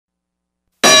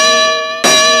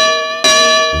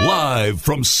Live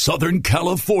from Southern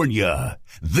California,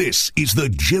 this is the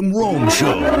Jim Rome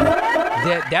Show.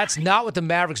 That's not what the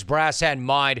Mavericks brass had in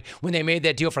mind when they made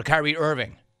that deal for Kyrie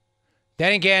Irving.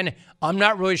 Then again, I'm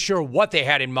not really sure what they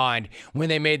had in mind when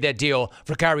they made that deal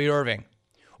for Kyrie Irving.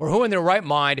 Or who in their right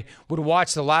mind would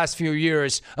watch the last few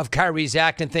years of Kyrie's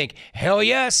act and think, hell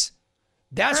yes,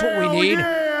 that's what we need.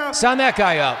 Yeah. Sign that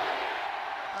guy up.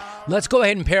 Let's go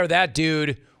ahead and pair that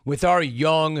dude with our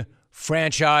young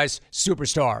franchise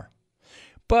superstar.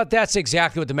 But that's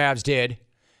exactly what the Mavs did.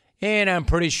 And I'm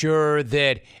pretty sure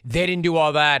that they didn't do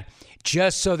all that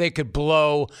just so they could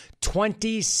blow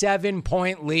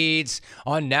 27-point leads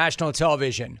on national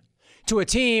television to a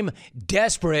team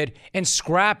desperate and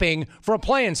scrapping for a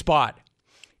play-in spot,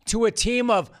 to a team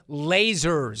of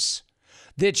lasers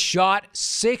that shot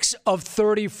 6 of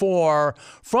 34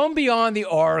 from beyond the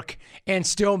arc and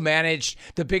still managed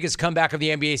the biggest comeback of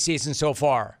the NBA season so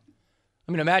far.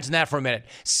 I mean, imagine that for a minute.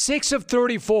 6 of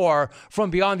 34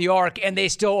 from beyond the arc, and they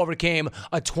still overcame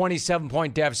a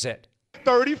 27-point deficit.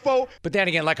 34. But then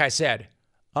again, like I said,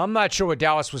 I'm not sure what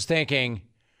Dallas was thinking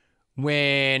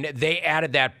when they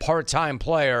added that part-time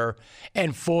player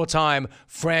and full-time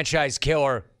franchise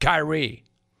killer, Kyrie.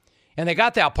 And they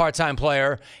got that part-time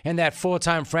player and that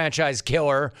full-time franchise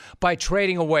killer by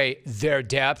trading away their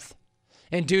depth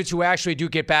and dudes who actually do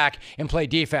get back and play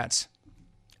defense.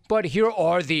 But here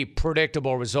are the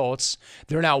predictable results.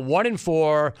 They're now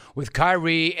 1-4 with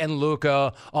Kyrie and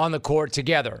Luka on the court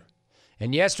together.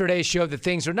 And yesterday showed that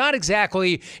things are not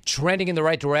exactly trending in the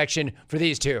right direction for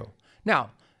these two.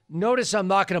 Now, notice I'm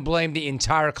not going to blame the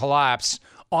entire collapse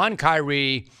on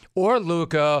Kyrie or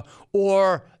Luka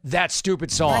or that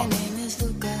stupid song. My name is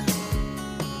Luka.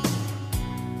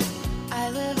 I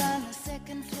live on the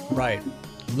second floor. Right.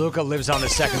 Luka lives on the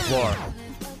second floor.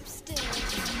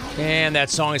 And that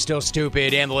song is still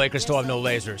stupid, and the Lakers still have no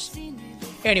lasers.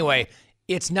 Anyway,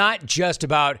 it's not just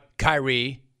about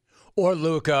Kyrie or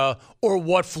Luka or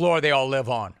what floor they all live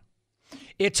on.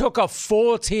 It took a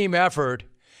full team effort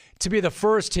to be the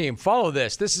first team. Follow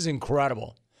this. This is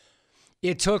incredible.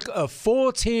 It took a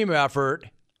full team effort.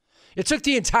 It took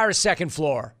the entire second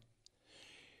floor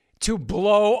to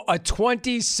blow a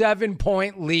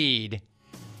 27-point lead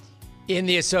in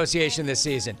the association this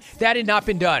season. That had not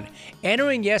been done.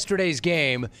 Entering yesterday's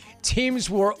game, teams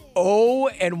were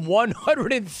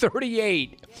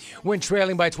 0-138 when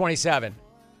trailing by 27.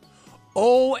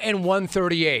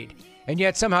 0-138. And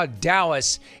yet somehow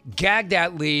Dallas gagged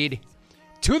that lead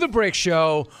to the Brick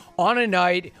Show on a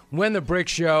night when the Brick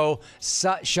Show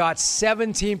shot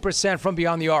 17% from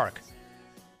beyond the arc.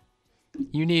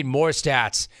 You need more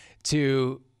stats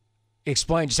to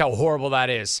explain just how horrible that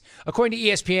is. According to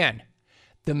ESPN,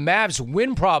 the Mavs'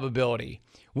 win probability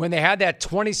when they had that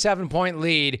 27-point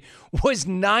lead was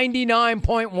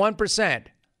 99.1%.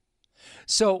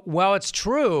 So while it's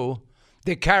true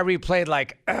that Kyrie played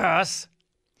like us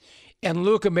and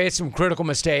Luka made some critical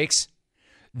mistakes,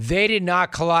 they did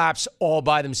not collapse all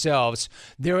by themselves.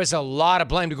 There is a lot of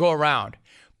blame to go around.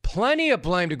 Plenty of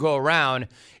blame to go around.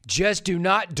 Just do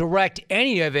not direct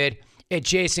any of it at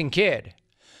Jason Kidd.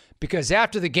 Because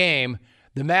after the game,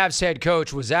 the Mavs head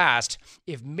coach was asked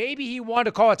if maybe he wanted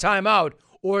to call a timeout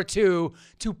or two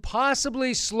to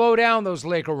possibly slow down those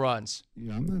Laker runs.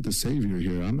 Yeah, I'm not the savior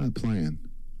here. I'm not playing.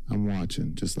 I'm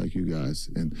watching, just like you guys.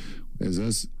 And as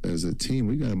a team,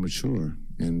 we got to mature.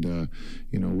 And,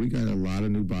 we got a lot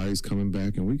of new bodies coming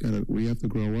back, and we have to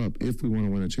grow up if we want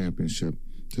to win a championship.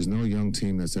 There's no young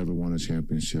team that's ever won a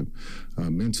championship,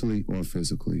 mentally or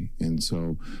physically. And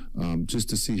so just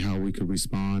to see how we could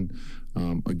respond,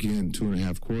 again,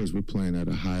 2.5 quarters, we're playing at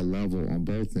a high level on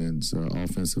both ends,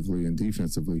 offensively and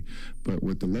defensively. But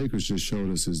what the Lakers just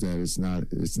showed us is that it's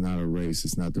not a race.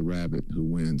 It's not the rabbit who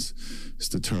wins. It's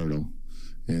the turtle.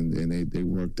 And they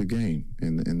work the game.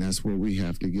 And that's where we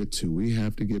have to get to. We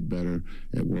have to get better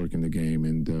at working the game,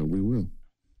 and we will.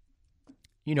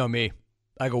 You know me.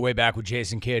 I go way back with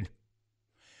Jason Kidd.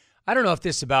 I don't know if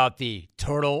this is about the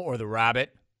turtle or the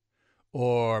rabbit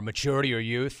or maturity or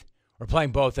youth or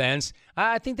playing both ends.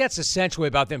 I think that's essentially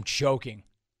about them choking.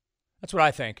 That's what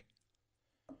I think.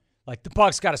 Like, the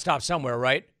Bucks got to stop somewhere,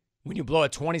 right? When you blow a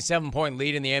 27-point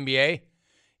lead in the NBA,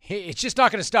 it's just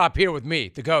not going to stop here with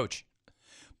me, the coach.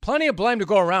 Plenty of blame to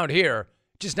go around here,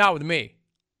 just not with me.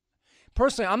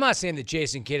 Personally, I'm not saying that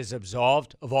Jason Kidd is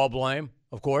absolved of all blame,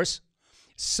 of course.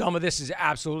 Some of this is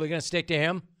absolutely going to stick to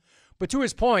him. But to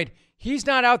his point, he's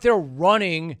not out there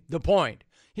running the point.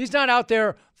 He's not out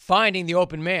there finding the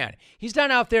open man. He's not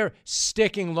out there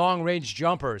sticking long-range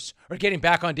jumpers or getting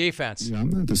back on defense. Yeah, I'm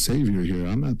not the savior here.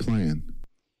 I'm not playing.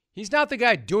 He's not the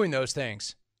guy doing those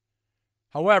things.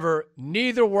 However,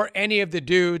 neither were any of the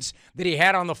dudes that he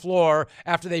had on the floor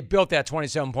after they built that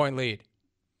 27-point lead.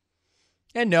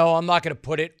 And no, I'm not going to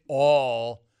put it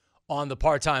all on the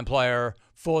part-time player,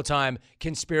 full-time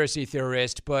conspiracy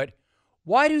theorist, but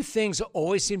why do things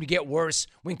always seem to get worse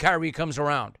when Kyrie comes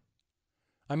around?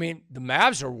 I mean, the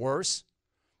Mavs are worse.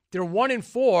 They're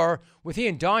 1-4 with he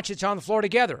and Doncic on the floor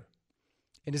together.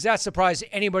 And does that surprise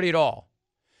anybody at all?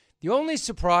 The only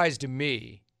surprise to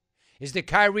me is that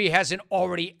Kyrie hasn't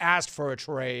already asked for a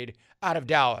trade out of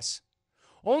Dallas.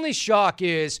 Only shock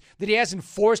is that he hasn't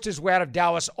forced his way out of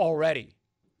Dallas already.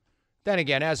 Then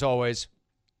again, as always,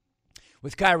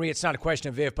 with Kyrie, it's not a question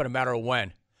of if, but a matter of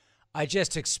when. I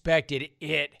just expected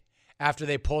it after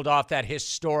they pulled off that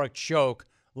historic choke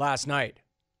last night.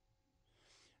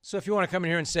 So if you want to come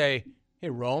in here and say, hey,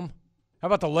 Rome, how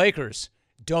about the Lakers?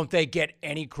 Don't they get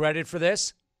any credit for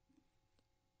this?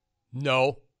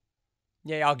 No.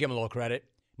 Yeah, I'll give them a little credit.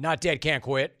 Not dead, can't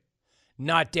quit.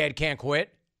 Not dead, can't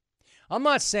quit. I'm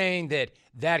not saying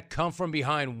that come from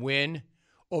behind win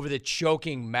over the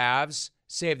choking Mavs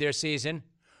saved their season,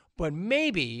 but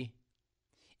maybe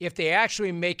if they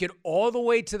actually make it all the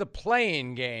way to the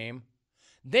play-in game,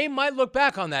 they might look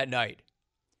back on that night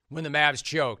when the Mavs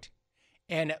choked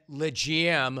and the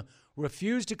GM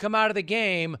refused to come out of the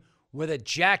game with a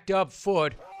jacked up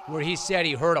foot where he said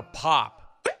he heard a pop.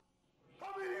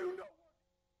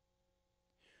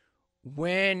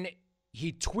 When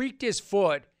he tweaked his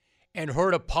foot and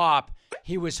heard a pop,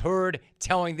 he was heard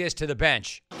telling this to the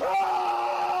bench.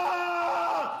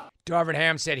 Darvin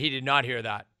Ham said he did not hear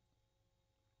that.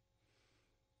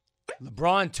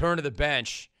 LeBron turned to the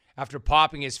bench after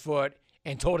popping his foot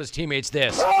and told his teammates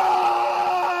this.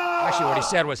 Actually, what he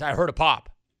said was, I heard a pop.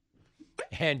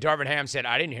 And Darvin Ham said,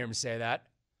 I didn't hear him say that.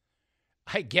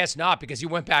 I guess not, because he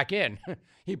went back in.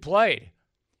 He played.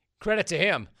 Credit to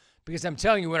him, because I'm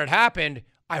telling you, when it happened,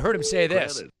 I heard him say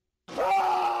this.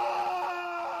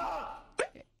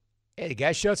 Hey, the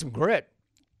guy showed some grit.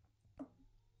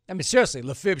 I mean, seriously,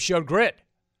 LaFib showed grit.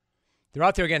 They're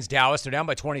out there against Dallas. They're down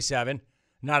by 27.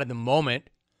 Not in the moment.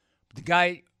 But the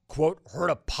guy, quote, heard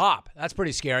a pop. That's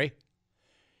pretty scary.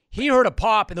 He heard a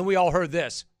pop, and then we all heard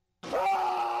this.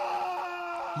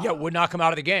 Yet would not come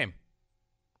out of the game.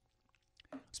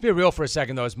 Let's be real for a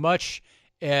second, though. As much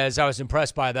as I was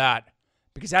impressed by that,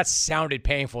 because that sounded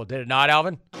painful, did it not,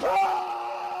 Alvin?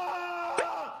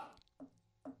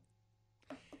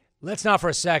 Let's not for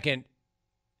a second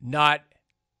not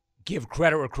give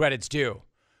credit where credit's due.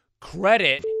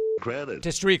 Credit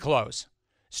to Street Clothes.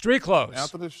 Street Clothes.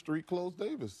 After the Street Clothes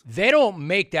Davis. They don't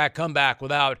make that comeback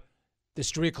without the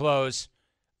Street Clothes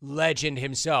legend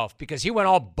himself, because he went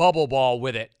all bubble ball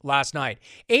with it last night.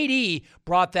 AD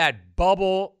brought that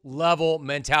bubble level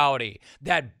mentality,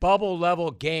 that bubble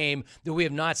level game that we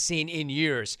have not seen in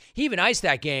years. He even iced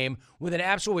that game with an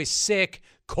absolutely sick,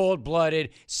 cold-blooded,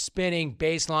 spinning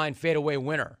baseline fadeaway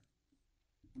winner.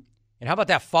 And how about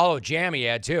that follow jam he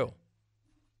had too?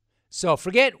 So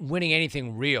forget winning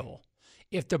anything real.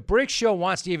 If the Brick Show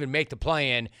wants to even make the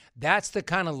play-in, that's the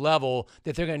kind of level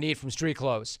that they're going to need from Street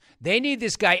Clothes. They need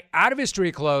this guy out of his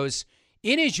street clothes,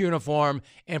 in his uniform,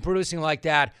 and producing like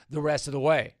that the rest of the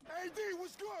way. AD,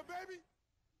 what's good, baby?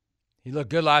 He looked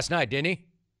good last night, didn't he?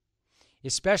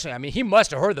 Especially, I mean, he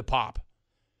must have heard the pop.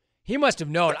 He must have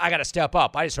known, I got to step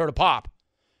up. I just heard a pop.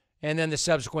 And then the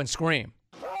subsequent scream.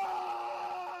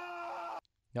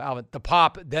 No, Alvin, the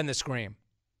pop, then the scream.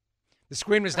 The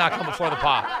scream does not come before the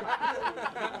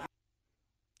pop.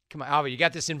 Come on, Alvin, you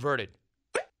got this inverted.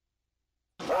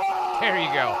 There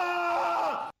you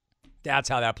go. That's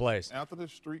how that plays. After the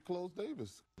Street Clothes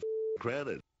Davis.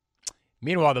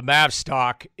 Meanwhile, the Mavs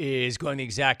stock is going the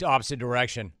exact opposite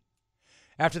direction.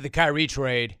 After the Kyrie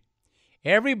trade,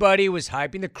 everybody was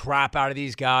hyping the crap out of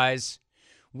these guys,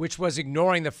 which was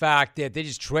ignoring the fact that they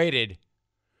just traded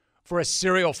for a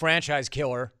serial franchise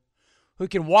killer who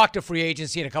can walk to free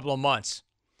agency in a couple of months.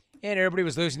 And everybody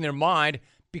was losing their mind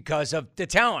because of the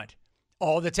talent.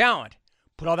 All the talent.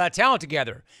 Put all that talent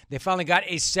together. They finally got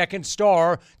a second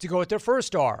star to go with their first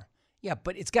star. Yeah,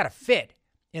 but it's got to fit.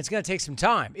 And it's going to take some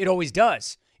time. It always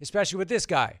does, especially with this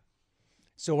guy.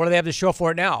 So what do they have to show for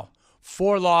it now?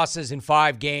 4 losses in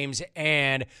 5 games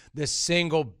and the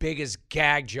single biggest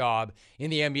gag job in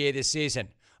the NBA this season.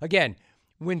 Again,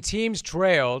 when teams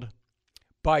trailed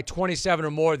by 27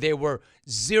 or more, they were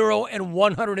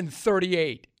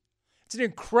 0-138. It's an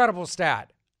incredible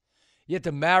stat. Yet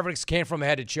the Mavericks came from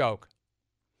ahead to choke.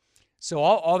 So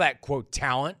all that, quote,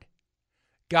 talent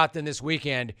got them this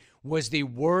weekend was the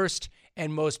worst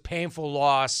and most painful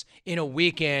loss in a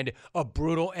weekend of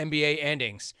brutal NBA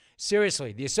endings.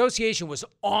 Seriously, the association was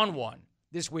on one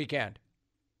this weekend.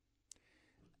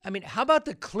 I mean, how about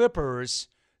the Clippers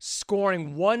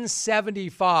scoring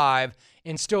 175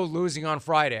 and still losing on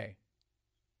Friday?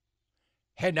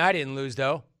 Head and I didn't lose,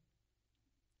 though.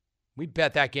 We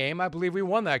bet that game. I believe we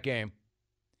won that game.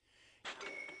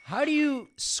 How do you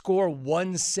score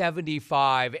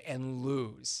 175 and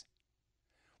lose?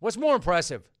 What's more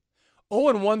impressive,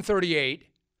 0-138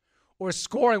 or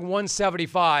scoring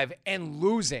 175 and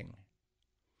losing?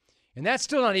 And that's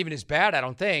still not even as bad, I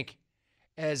don't think,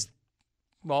 as,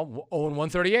 well,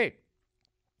 0-138.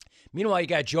 Meanwhile, you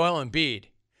got Joel Embiid.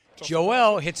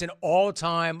 Joel hits an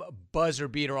all-time buzzer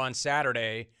beater on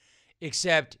Saturday,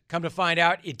 except come to find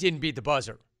out it didn't beat the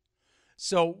buzzer.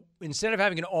 So instead of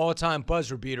having an all-time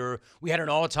buzzer beater, we had an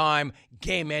all-time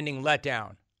game-ending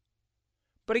letdown.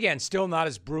 But again, still not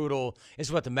as brutal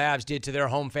as what the Mavs did to their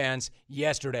home fans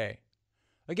yesterday.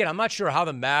 Again, I'm not sure how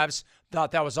the Mavs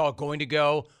thought that was all going to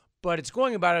go, but it's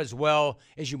going about it as well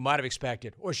as you might have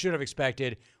expected or should have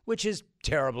expected, which is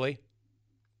terribly.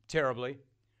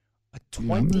 A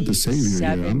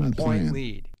 27-point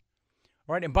lead.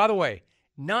 All right, and by the way,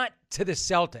 not to the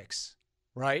Celtics,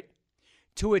 right?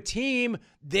 To a team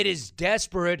that is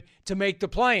desperate to make the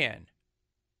play-in.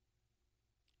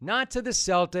 Not to the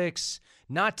Celtics,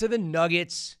 not to the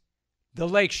Nuggets, the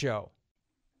Lake Show.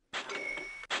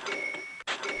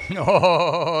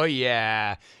 Oh,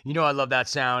 yeah. You know I love that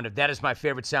sound. That is my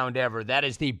favorite sound ever. That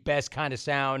is the best kind of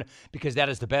sound because that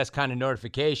is the best kind of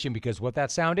notification because what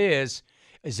that sound is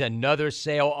another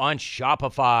sale on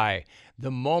Shopify.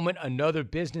 The moment another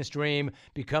business dream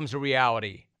becomes a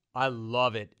reality. I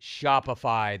love it.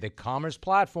 Shopify, the commerce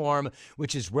platform,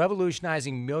 which is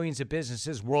revolutionizing millions of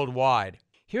businesses worldwide.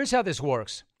 Here's how this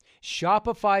works.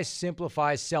 Shopify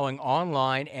simplifies selling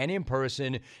online and in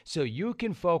person so you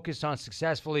can focus on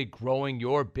successfully growing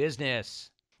your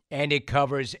business. And it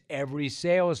covers every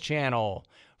sales channel,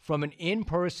 from an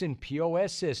in-person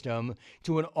POS system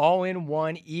to an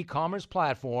all-in-one e-commerce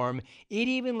platform. It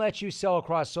even lets you sell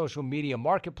across social media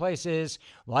marketplaces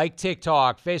like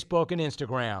TikTok, Facebook, and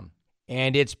Instagram.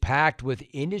 And it's packed with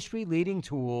industry-leading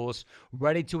tools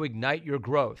ready to ignite your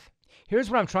growth.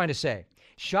 Here's what I'm trying to say.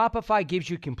 Shopify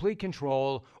gives you complete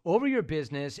control over your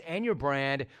business and your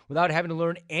brand without having to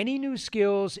learn any new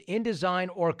skills in design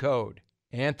or code.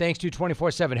 And thanks to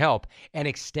 24/7 help and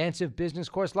extensive business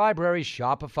course library,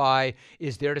 Shopify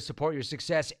is there to support your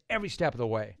success every step of the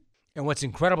way. And what's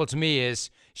incredible to me is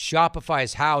Shopify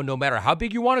is how, no matter how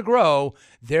big you want to grow,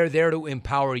 they're there to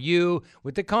empower you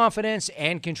with the confidence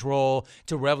and control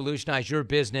to revolutionize your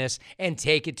business and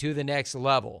take it to the next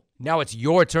level. Now it's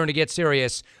your turn to get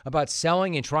serious about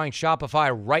selling and trying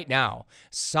Shopify right now.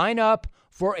 Sign up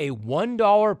for a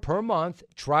 $1 per month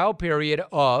trial period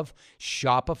of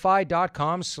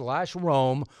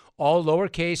Shopify.com/Rome, all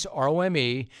lowercase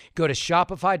R-O-M-E. Go to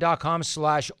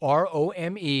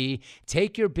Shopify.com/ROME.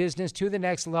 Take your business to the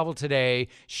next level today.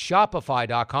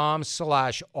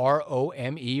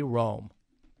 Shopify.com/ROME Rome.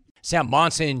 Sam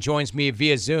Monson joins me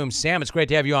via Zoom. Sam, it's great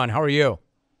to have you on. How are you?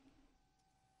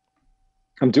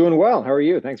 I'm doing well. How are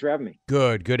you? Thanks for having me.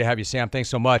 Good to have you, Sam. Thanks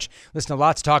so much. Listen, a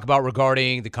lot to talk about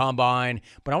regarding the Combine,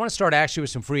 but I want to start actually with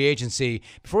some free agency.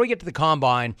 Before we get to the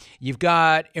Combine, you've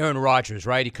got Aaron Rodgers,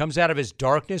 right? He comes out of his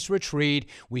darkness retreat.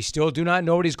 We still do not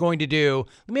know what he's going to do.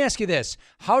 Let me ask you this.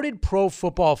 How did Pro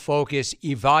Football Focus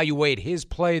evaluate his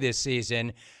play this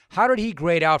season? How did he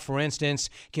grade out, for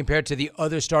instance, compared to the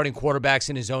other starting quarterbacks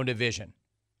in his own division?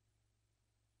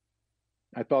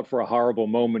 I thought for a horrible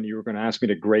moment you were going to ask me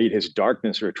to grade his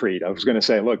darkness retreat. I was going to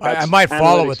say, look, that's I might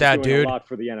follow with that, dude. A lot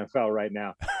for the NFL right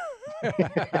now.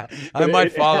 I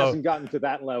might follow. It hasn't gotten to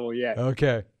that level yet.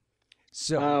 Okay.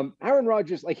 So Aaron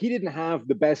Rodgers, he didn't have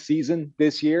the best season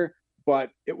this year, but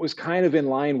it was kind of in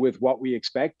line with what we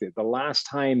expected. The last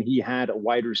time he had a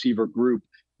wide receiver group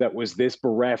that was this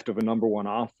bereft of a number one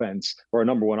offense, or a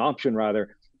number one option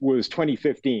rather, was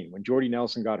 2015 when Jordy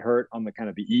Nelson got hurt on the kind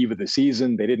of the eve of the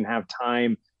season. They didn't have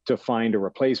time to find a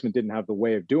replacement, didn't have the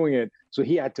way of doing it. So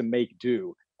he had to make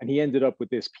do. And he ended up with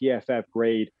this PFF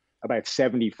grade about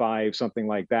 75, something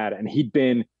like that. And he'd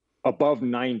been above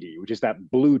 90, which is that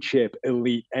blue chip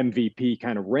elite MVP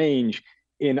kind of range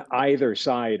in either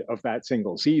side of that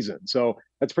single season. So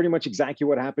that's pretty much exactly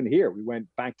what happened here. We went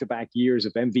back-to-back years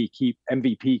of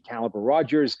MVP caliber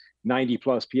Rodgers, 90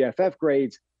 plus PFF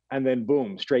grades, and then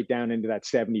boom, straight down into that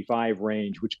 75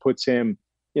 range, which puts him,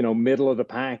 middle of the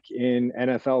pack in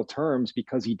NFL terms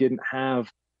because he didn't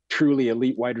have truly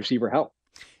elite wide receiver help.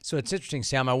 So it's interesting,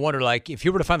 Sam. I wonder, if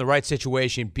you were to find the right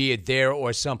situation, be it there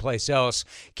or someplace else,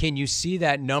 can you see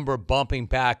that number bumping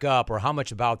back up, or how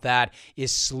much about that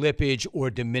is slippage or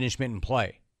diminishment in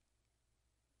play?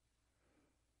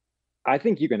 I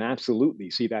think you can absolutely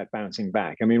see that bouncing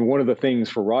back. I mean, one of the things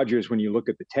for Rodgers when you look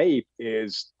at the tape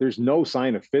is there's no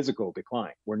sign of physical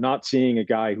decline. We're not seeing a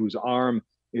guy whose arm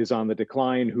is on the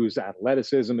decline, whose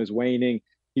athleticism is waning.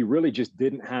 He really just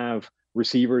didn't have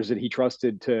receivers that he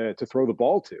trusted to throw the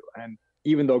ball to. And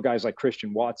even though guys like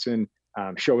Christian Watson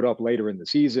showed up later in the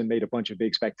season, made a bunch of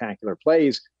big spectacular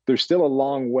plays, there's still a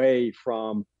long way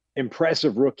from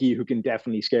impressive rookie who can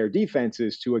definitely scare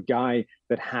defenses to a guy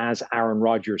that has Aaron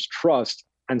Rodgers' trust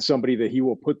and somebody that he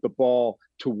will put the ball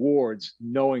towards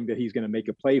knowing that he's going to make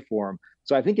a play for him.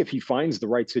 So I think if he finds the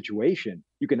right situation,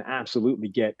 you can absolutely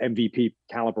get MVP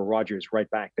caliber Rodgers right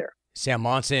back there. Sam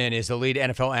Monson is the lead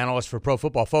NFL analyst for Pro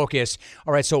Football Focus.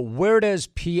 All right, so where does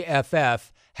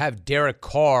PFF have Derek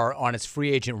Carr on its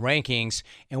free agent rankings,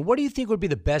 and what do you think would be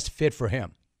the best fit for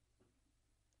him?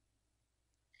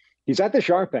 He's at the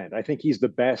sharp end. I think he's the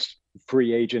best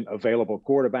free agent available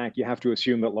quarterback. You have to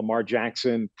assume that Lamar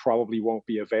Jackson probably won't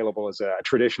be available as a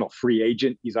traditional free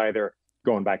agent. He's either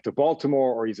going back to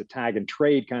Baltimore or he's a tag and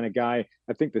trade kind of guy.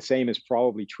 I think the same is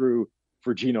probably true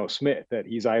for Geno Smith, that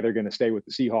he's either going to stay with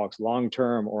the Seahawks long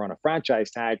term or on a franchise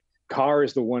tag. Carr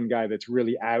is the one guy that's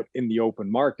really out in the open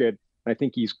market. And I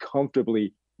think he's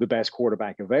comfortably the best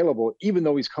quarterback available, even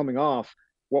though he's coming off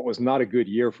what was not a good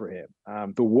year for him.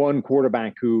 The one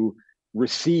quarterback who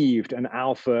received an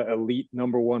alpha elite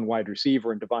number one wide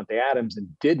receiver in Davante Adams and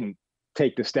didn't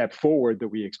take the step forward that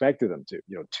we expected them to.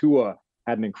 You know, Tua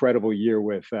had an incredible year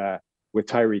with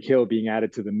Tyreek Hill being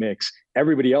added to the mix.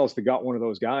 Everybody else that got one of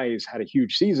those guys had a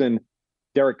huge season.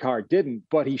 Derek Carr didn't,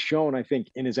 but he's shown, I think,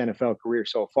 in his NFL career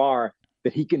so far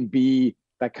that he can be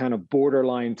that kind of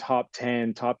borderline top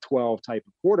 10, top 12 type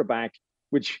of quarterback,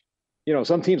 which, you know,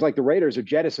 some teams like the Raiders are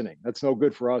jettisoning. That's no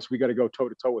good for us. We got to go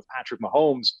toe-to-toe with Patrick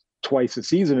Mahomes twice a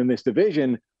season in this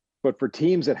division. But for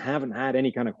teams that haven't had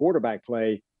any kind of quarterback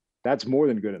play, that's more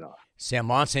than good enough. Sam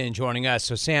Monson joining us.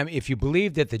 So, Sam, if you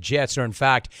believe that the Jets are, in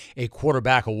fact, a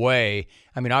quarterback away,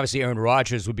 I mean, obviously Aaron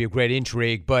Rodgers would be a great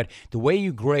intrigue, but the way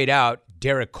you grade out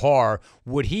Derek Carr,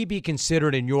 would he be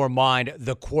considered in your mind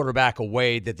the quarterback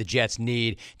away that the Jets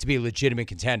need to be legitimate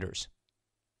contenders?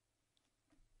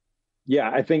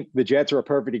 Yeah, I think the Jets are a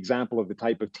perfect example of the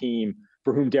type of team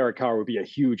for whom Derek Carr would be a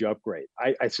huge upgrade.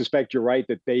 I suspect you're right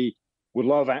that they would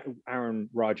love Aaron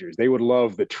Rodgers. They would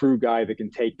love the true guy that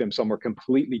can take them somewhere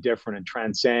completely different and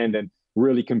transcend and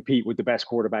really compete with the best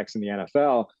quarterbacks in the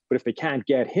NFL. But if they can't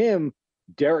get him,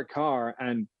 Derek Carr,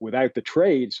 and without the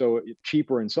trade, so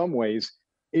cheaper in some ways,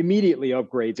 immediately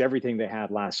upgrades everything they had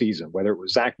last season, whether it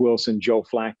was Zach Wilson, Joe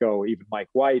Flacco, even Mike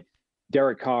White.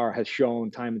 Derek Carr has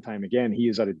shown time and time again he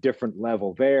is at a different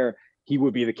level there. He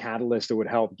would be the catalyst that would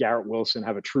help Garrett Wilson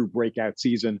have a true breakout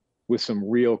season with some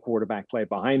real quarterback play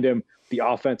behind him. The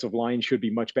offensive line should be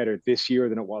much better this year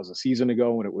than it was a season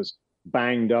ago when it was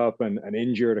banged up and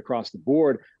injured across the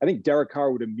board. I think Derek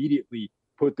Carr would immediately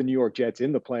put the New York Jets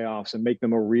in the playoffs and make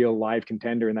them a real live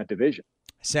contender in that division.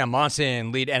 Sam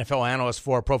Monson, lead NFL analyst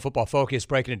for Pro Football Focus,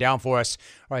 breaking it down for us.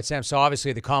 All right, Sam, so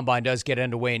obviously the Combine does get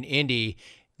underway in Indy.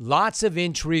 Lots of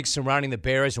intrigue surrounding the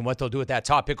Bears and what they'll do with that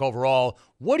top pick overall.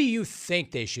 What do you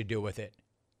think they should do with it?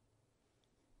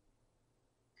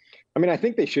 I mean, I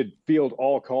think they should field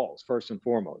all calls first and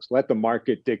foremost. Let the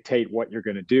market dictate what you're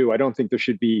going to do. I don't think there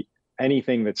should be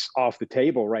anything that's off the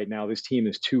table right now. This team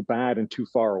is too bad and too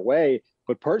far away.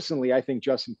 But personally, I think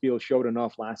Justin Fields showed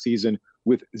enough last season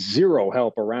with zero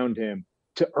help around him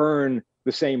to earn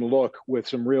the same look with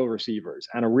some real receivers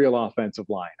and a real offensive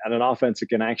line and an offense that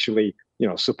can actually,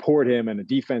 support him and a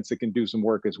defense that can do some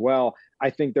work as well.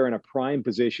 I think they're in a prime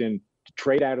position to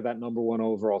trade out of that number one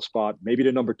overall spot, maybe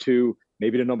to number two,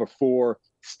 maybe to number four,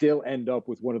 still end up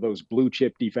with one of those blue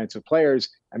chip defensive players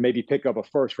and maybe pick up a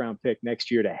first round pick next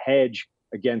year to hedge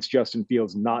against Justin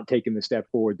Fields not taking the step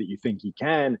forward that you think he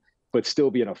can, but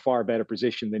still be in a far better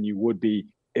position than you would be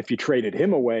if you traded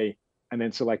him away and then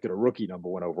selected a rookie number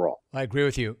one overall. I agree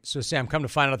with you. So, Sam, come to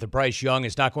find out that Bryce Young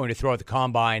is not going to throw at the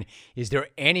Combine. Is there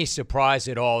any surprise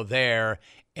at all there?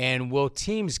 And will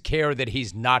teams care that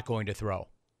he's not going to throw?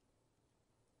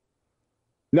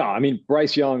 No, I mean,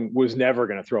 Bryce Young was never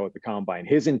going to throw at the Combine.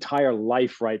 His entire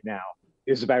life right now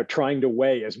is about trying to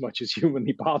weigh as much as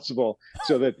humanly possible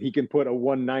so that he can put a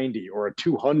 190 or a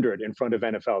 200 in front of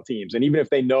NFL teams. And even if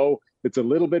they know it's a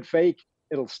little bit fake,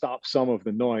 it'll stop some of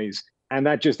the noise. And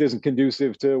that just isn't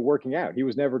conducive to working out. He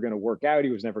was never going to work out. He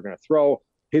was never going to throw.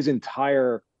 His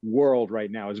entire world right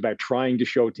now is about trying to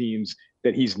show teams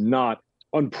that he's not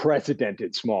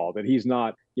unprecedented small, that he's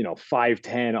not,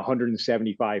 5'10",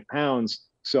 175 pounds.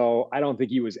 So I don't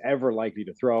think he was ever likely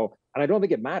to throw. And I don't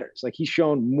think it matters. Like, he's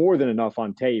shown more than enough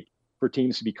on tape for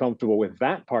teams to be comfortable with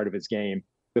that part of his game.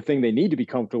 the thing they need to be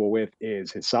comfortable with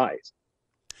is his size.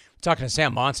 Talking to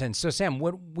Sam Monson. So, Sam,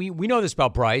 what we know this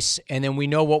about Bryce, and then we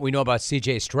know what we know about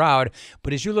C.J. Stroud.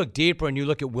 But as you look deeper and you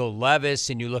look at Will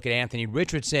Levis and you look at Anthony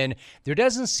Richardson, there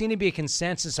doesn't seem to be a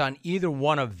consensus on either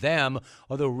one of them,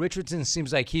 although Richardson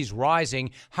seems like he's rising.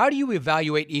 How do you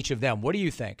evaluate each of them? What do you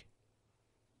think?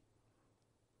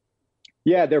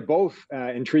 Yeah, they're both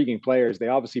intriguing players. They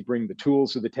obviously bring the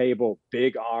tools to the table: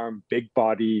 big arm, big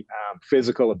body,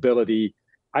 physical ability.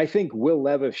 I think Will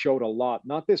Levis showed a lot,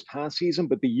 not this past season,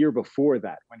 but the year before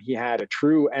that, when he had a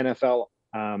true NFL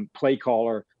play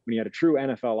caller, when he had a true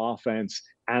NFL offense,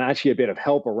 and actually a bit of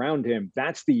help around him.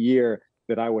 That's the year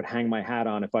that I would hang my hat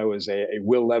on if I was a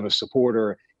Will Levis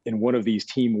supporter in one of these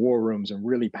team war rooms and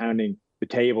really pounding the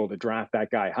table to draft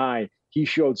that guy high. He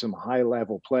showed some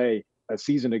high-level play a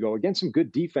season ago against some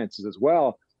good defenses as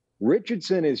well.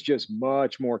 Richardson is just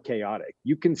much more chaotic.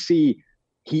 You can see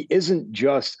he isn't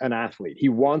just an athlete. He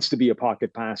wants to be a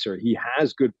pocket passer. He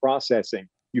has good processing.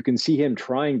 You can see him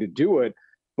trying to do it,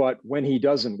 but when he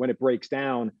doesn't, when it breaks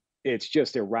down, it's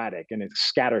just erratic and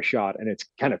it's scattershot and it's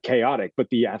kind of chaotic, but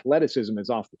the athleticism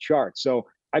is off the charts. So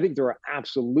I think there are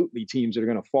absolutely teams that are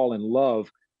going to fall in love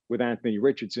with Anthony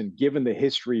Richardson, given the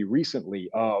history recently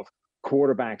of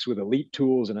quarterbacks with elite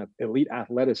tools and elite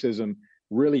athleticism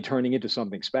really turning into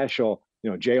something special.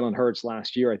 Jalen Hurts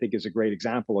last year, I think, is a great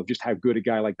example of just how good a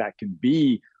guy like that can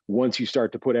be once you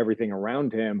start to put everything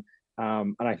around him.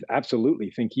 And I absolutely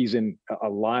think he's in a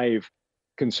live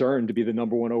concern to be the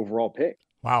number one overall pick.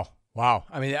 Wow.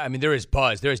 I mean, there is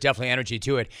buzz. There is definitely energy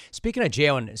to it. Speaking of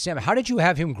Jalen, Sam, how did you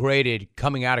have him graded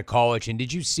coming out of college? And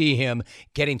did you see him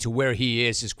getting to where he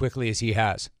is as quickly as he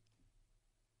has?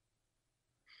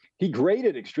 He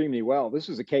graded extremely well. This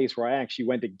was a case where I actually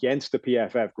went against the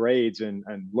PFF grades and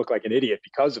looked like an idiot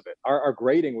because of it. Our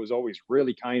grading was always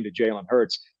really kind to Jalen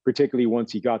Hurts, particularly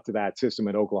once he got to that system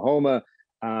at Oklahoma.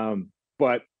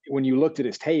 But when you looked at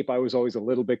his tape, I was always a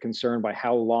little bit concerned by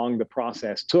how long the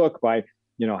process took, by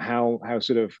how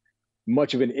sort of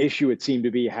much of an issue it seemed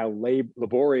to be, how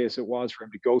laborious it was for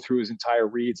him to go through his entire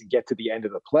reads and get to the end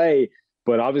of the play.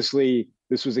 But obviously,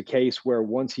 this was a case where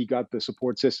once he got the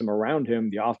support system around him,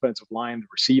 the offensive line, the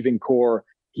receiving core,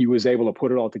 he was able to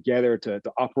put it all together to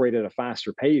operate at a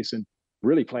faster pace and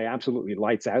really play absolutely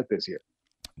lights out this year.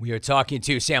 We are talking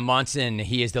to Sam Monson.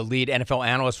 He is the lead NFL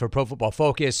analyst for Pro Football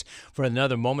Focus for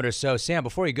another moment or so. Sam,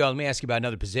 before you go, let me ask you about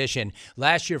another position.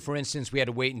 Last year, for instance, we had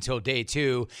to wait until day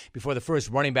 2 before the first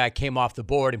running back came off the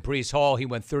board. In Breece Hall, he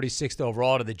went 36th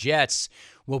overall to the Jets.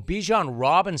 Will Bijan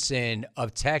Robinson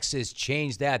of Texas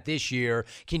change that this year?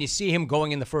 Can you see him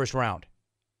going in the first round?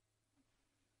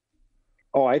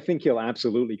 Oh, I think he'll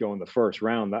absolutely go in the first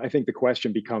round. I think the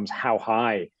question becomes, how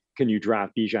high can you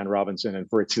draft Bijan Robinson and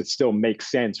for it to still make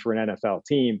sense for an NFL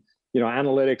team?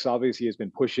 Analytics obviously has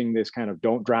been pushing this kind of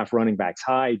don't draft running backs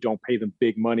high, don't pay them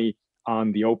big money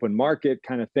on the open market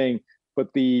kind of thing. But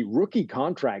the rookie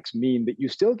contracts mean that you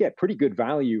still get pretty good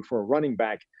value for a running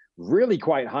back really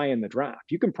quite high in the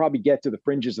draft. You can probably get to the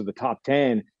fringes of the top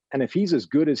 10. And if he's as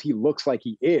good as he looks like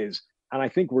he is, and I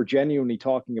think we're genuinely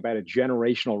talking about a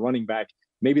generational running back,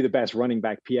 maybe the best running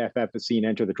back PFF has seen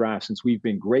enter the draft since we've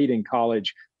been grading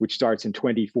college, which starts in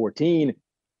 2014.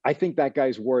 I think that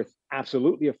guy's worth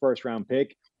absolutely a first-round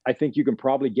pick. I think you can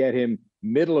probably get him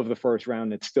middle of the first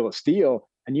round. It's still a steal,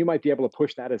 and you might be able to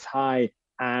push that as high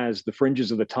as the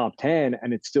fringes of the top 10,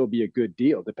 and it'd still be a good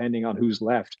deal, depending on who's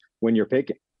left when you're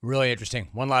picking. Really interesting.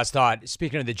 One last thought.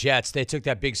 Speaking of the Jets, they took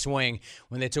that big swing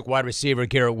when they took wide receiver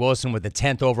Garrett Wilson with the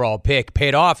 10th overall pick.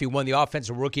 Paid off. He won the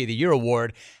Offensive Rookie of the Year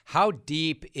award. How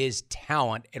deep is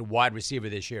talent at wide receiver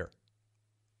this year?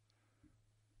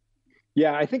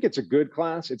 Yeah, I think it's a good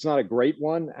class. It's not a great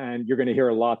one. And you're going to hear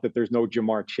a lot that there's no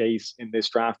Jamar Chase in this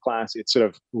draft class. It's sort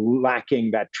of lacking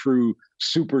that true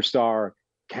superstar,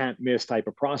 can't miss type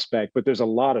of prospect, but there's a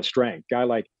lot of strength. Guy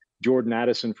like Jordan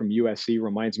Addison from USC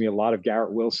reminds me a lot of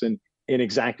Garrett Wilson in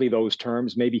exactly those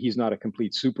terms. Maybe he's not a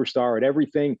complete superstar at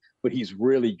everything, but he's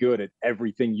really good at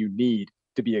everything you need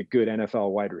to be a good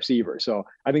NFL wide receiver. So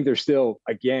I think there's still,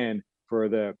 again, for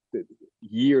the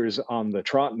years on the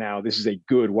trot now, this is a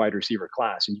good wide receiver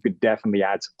class, and you could definitely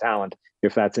add some talent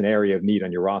if that's an area of need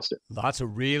on your roster. Lots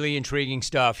of really intriguing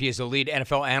stuff. He is the lead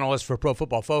NFL analyst for Pro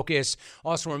Football Focus.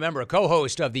 Also, remember, a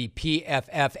co-host of the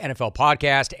PFF NFL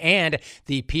podcast and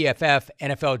the PFF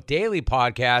NFL Daily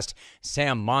podcast,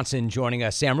 Sam Monson, joining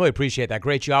us. Sam, really appreciate that.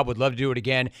 Great job. Would love to do it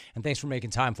again, and thanks for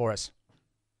making time for us.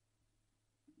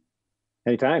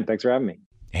 Anytime. Thanks for having me.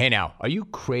 Hey now, are you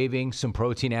craving some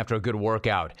protein after a good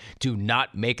workout? Do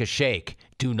not make a shake.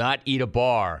 Do not eat a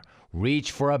bar.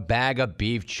 Reach for a bag of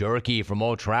beef jerky from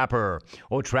Old Trapper.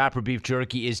 Old Trapper beef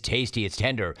jerky is tasty, it's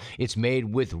tender, it's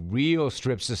made with real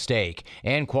strips of steak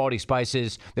and quality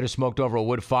spices that are smoked over a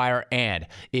wood fire, and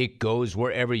it goes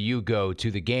wherever you go,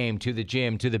 to the game, to the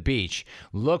gym, to the beach.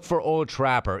 Look for Old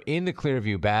Trapper in the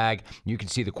Clearview bag. You can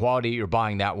see the quality you're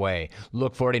buying that way.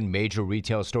 Look for it in major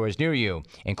retail stores near you.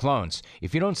 And clones,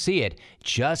 if you don't see it,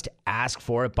 just ask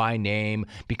for it by name,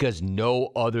 because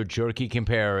no other jerky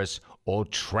compares.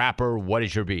 Old Trapper, what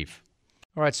is your beef?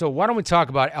 All right, so why don't we talk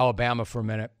about Alabama for a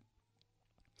minute?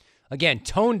 Again,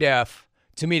 tone deaf,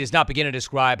 to me, does not begin to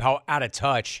describe how out of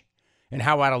touch and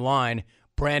how out of line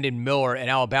Brandon Miller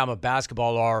and Alabama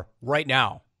basketball are right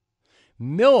now.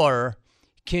 Miller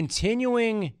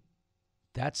continuing,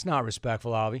 that's not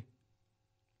respectful, Alvy.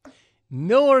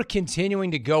 Miller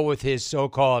continuing to go with his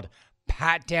so-called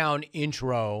pat-down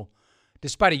intro,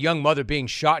 despite a young mother being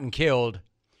shot and killed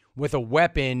with a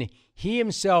weapon he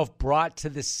himself brought to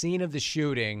the scene of the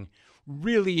shooting,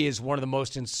 really is one of the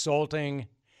most insulting,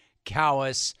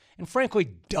 callous, and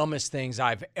frankly dumbest things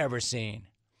I've ever seen.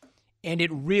 And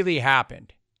it really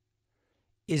happened.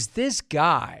 Is this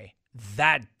guy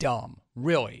that dumb?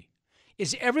 Really?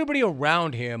 Is everybody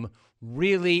around him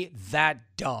really that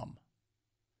dumb?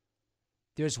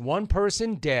 There's one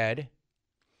person dead.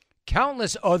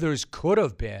 Countless others could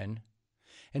have been.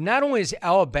 And not only is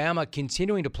Alabama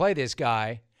continuing to play this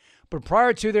guy, but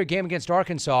prior to their game against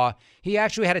Arkansas, he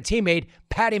actually had a teammate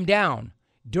pat him down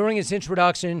during his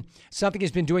introduction, something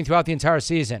he's been doing throughout the entire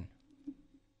season.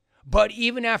 But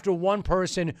even after one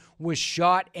person was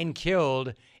shot and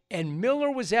killed, and Miller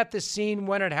was at the scene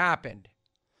when it happened,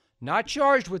 not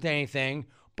charged with anything,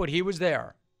 but he was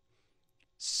there.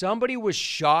 Somebody was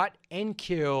shot and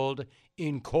killed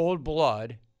in cold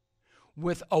blood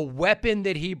with a weapon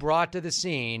that he brought to the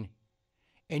scene,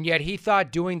 and yet he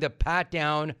thought doing the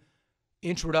pat-down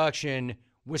introduction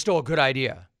was still a good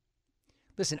idea.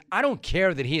 Listen, I don't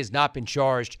care that he has not been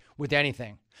charged with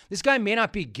anything. This guy may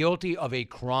not be guilty of a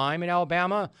crime in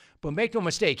Alabama, but make no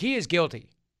mistake, he is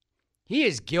guilty. He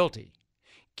is guilty.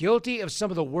 Guilty of some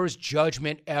of the worst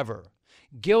judgment ever.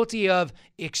 Guilty of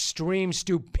extreme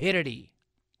stupidity.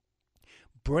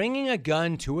 Bringing a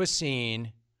gun to a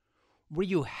scene where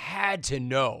you had to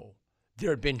know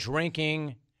there had been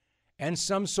drinking and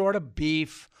some sort of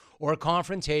beef or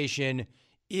confrontation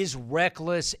is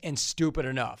reckless and stupid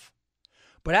enough.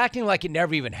 But acting like it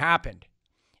never even happened,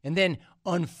 and then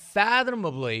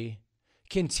unfathomably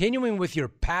continuing with your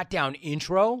pat-down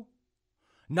intro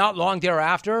not long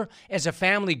thereafter as a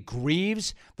family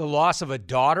grieves the loss of a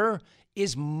daughter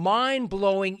is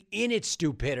mind-blowing in its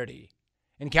stupidity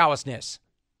and callousness.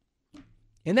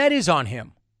 And that is on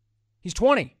him. He's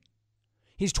 20.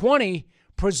 He's 20,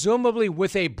 presumably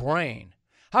with a brain.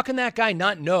 How can that guy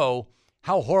not know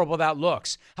how horrible that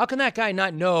looks? How can that guy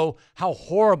not know how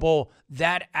horrible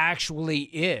that actually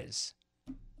is?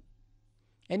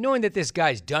 And knowing that this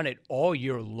guy's done it all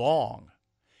year long,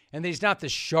 and that he's not the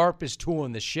sharpest tool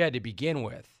in the shed to begin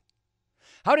with,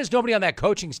 how does nobody on that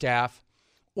coaching staff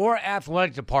or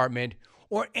athletic department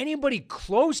or anybody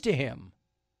close to him,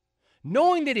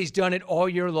 knowing that he's done it all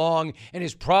year long and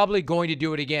is probably going to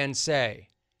do it again,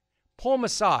 pull him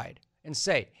aside and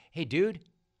say, hey, dude,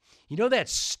 you know that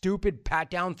stupid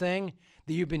pat-down thing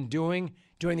that you've been doing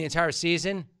during the entire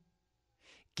season?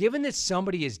 Given that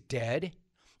somebody is dead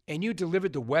and you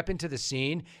delivered the weapon to the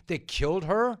scene that killed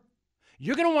her,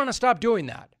 you're going to want to stop doing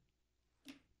that.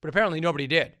 But apparently nobody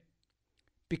did,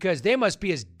 because they must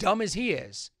be as dumb as he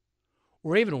is,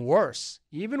 or even worse,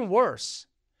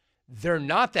 they're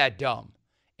not that dumb,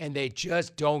 and they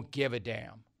just don't give a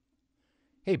damn.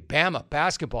 Hey, Bama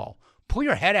basketball, pull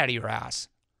your head out of your ass.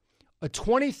 A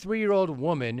 23-year-old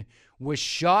woman was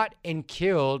shot and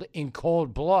killed in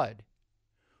cold blood.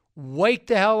 Wake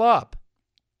the hell up.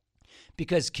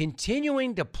 Because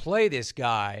continuing to play this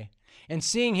guy and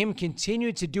seeing him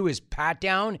continue to do his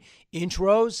pat-down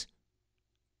intros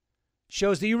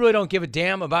shows that you really don't give a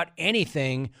damn about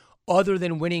anything other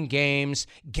than winning games,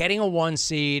 getting a 1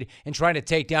 seed, and trying to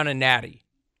take down a natty.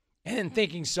 And then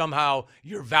thinking somehow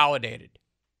you're validated.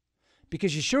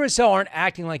 Because you sure as hell aren't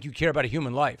acting like you care about a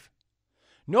human life.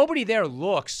 Nobody there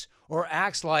looks or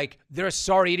acts like they're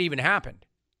sorry it even happened.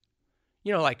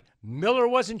 You know, like Miller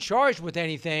wasn't charged with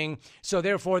anything, so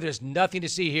therefore there's nothing to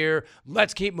see here.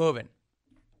 Let's keep moving.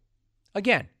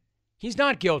 Again, he's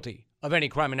not guilty of any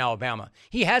crime in Alabama.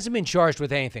 He hasn't been charged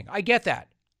with anything. I get that.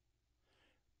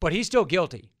 But he's still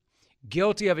guilty.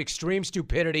 Guilty of extreme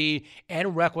stupidity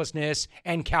and recklessness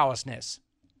and callousness.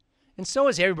 And so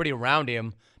is everybody around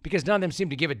him, because none of them seem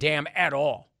to give a damn at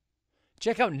all.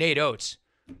 Check out Nate Oates,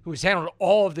 who has handled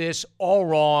all of this all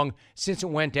wrong since it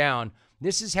went down.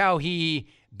 This is how he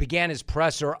began his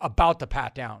presser about the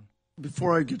pat down.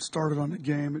 Before I get started on the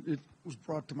game, it was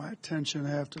brought to my attention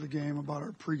after the game about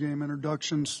our pregame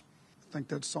introductions. I think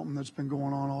that's something that's been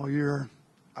going on all year.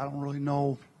 I don't really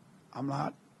know. I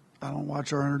don't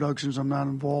watch our introductions. I'm not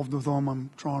involved with them. I'm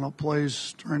drawing up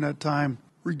plays during that time.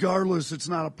 Regardless, it's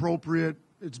not appropriate.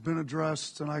 It's been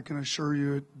addressed, and I can assure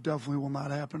you it definitely will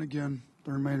not happen again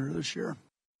the remainder of this year.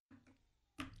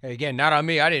 Hey, again, not on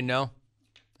me. I didn't know.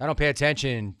 I don't pay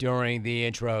attention during the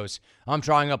intros. I'm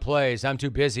drawing up plays. I'm too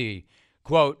busy.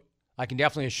 Quote, I can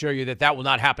definitely assure you that that will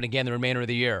not happen again the remainder of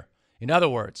the year. In other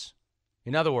words,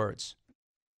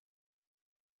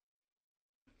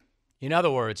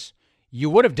 you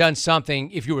would have done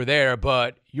something if you were there,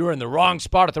 but you were in the wrong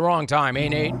spot at the wrong time, eh,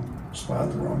 Nate? Spot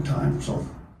at the wrong time, so.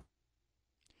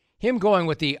 Him going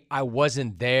with the I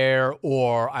wasn't there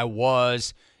or I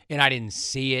was and I didn't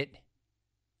see it.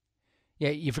 Yeah,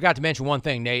 you forgot to mention one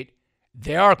thing, Nate.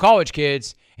 They are college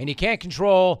kids, and you can't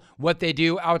control what they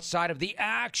do outside of the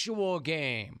actual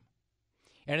game.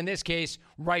 And in this case,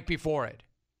 right before it.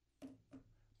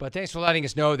 But thanks for letting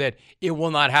us know that it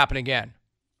will not happen again.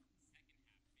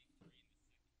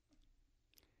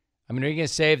 I mean, are you going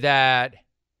to save that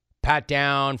pat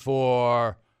down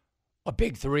for a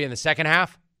big three in the second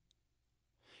half?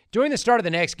 During the start of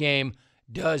the next game,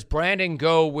 does Brandon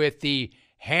go with the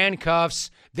handcuffs,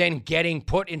 then getting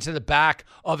put into the back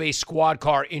of a squad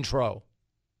car intro?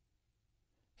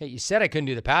 Hey, you said I couldn't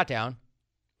do the pat down.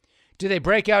 Do they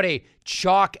break out a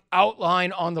chalk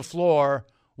outline on the floor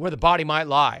where the body might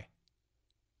lie?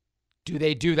 Do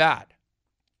they do that?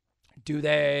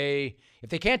 If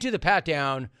they can't do the pat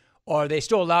down, are they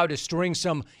still allowed to string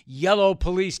some yellow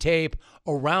police tape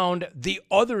around the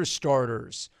other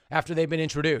starters after they've been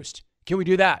introduced? Can we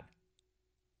do that?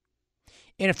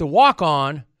 And if the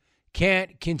walk-on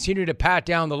can't continue to pat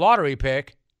down the lottery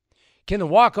pick, can the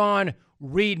walk-on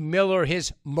read Miller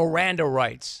his Miranda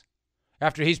rights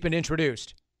after he's been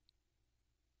introduced?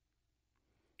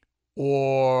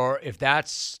 Or if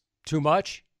that's too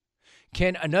much,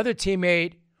 can another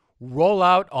teammate roll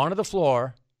out onto the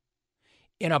floor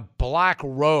in a black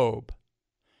robe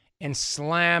and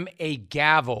slam a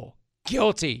gavel,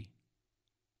 guilty?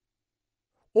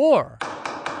 Or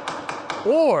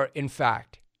in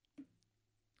fact,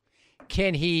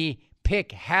 can he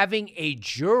pick having a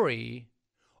jury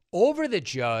over the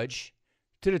judge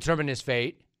to determine his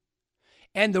fate,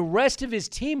 and the rest of his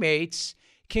teammates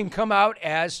can come out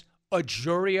as a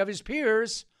jury of his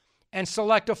peers and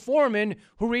select a foreman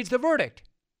who reads the verdict?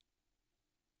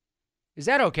 Is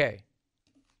that okay?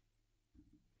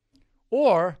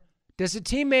 Or does a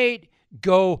teammate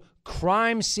go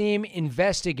crime scene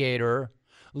investigator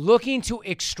looking to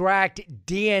extract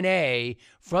DNA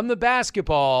from the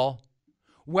basketball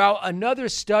while another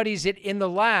studies it in the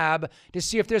lab to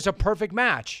see if there's a perfect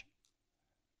match?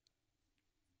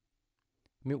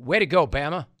 I mean, way to go,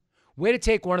 Bama. Way to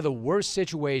take one of the worst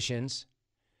situations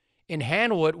and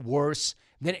handle it worse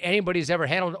than anybody's ever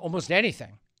handled almost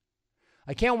anything.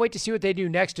 I can't wait to see what they do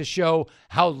next to show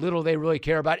how little they really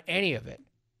care about any of it.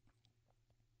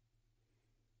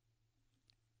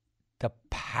 The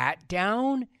pat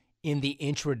down in the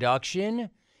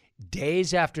introduction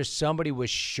days after somebody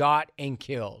was shot and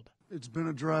killed. It's been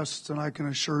addressed, and I can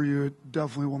assure you it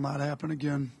definitely will not happen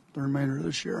again the remainder of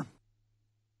this year.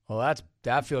 Well,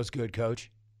 that feels good,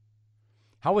 Coach.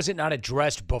 How was it not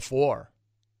addressed before?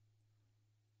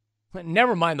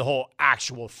 Never mind the whole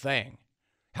actual thing.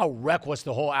 How reckless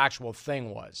the whole actual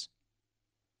thing was.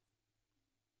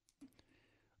 I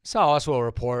saw also a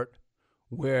report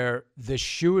where the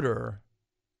shooter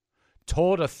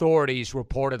told authorities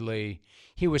reportedly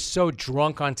he was so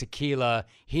drunk on tequila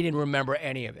he didn't remember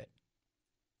any of it.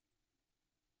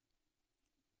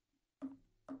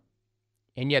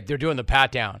 And yet they're doing the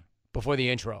pat down before the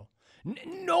intro.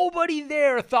 Nobody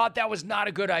there thought that was not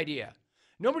a good idea.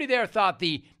 Nobody there thought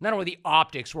not only the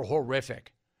optics were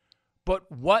horrific,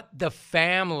 but what the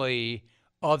family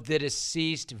of the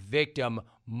deceased victim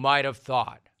might have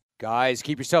thought. Guys,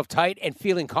 keep yourself tight and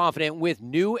feeling confident with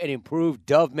new and improved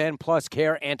Dove Men Plus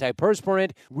Care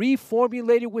Antiperspirant,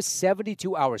 reformulated with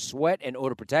 72-hour sweat and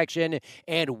odor protection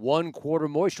and 1/4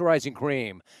 moisturizing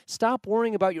cream. Stop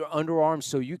worrying about your underarms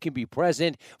so you can be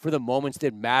present for the moments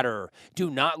that matter. Do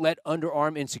not let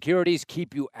underarm insecurities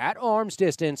keep you at arm's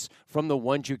distance from the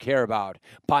ones you care about.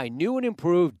 Buy new and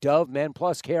improved Dove Men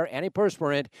Plus Care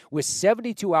Antiperspirant with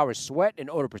 72-hour sweat and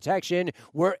odor protection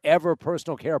wherever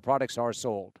personal care products are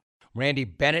sold. Randy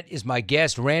Bennett is my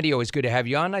guest. Randy, always good to have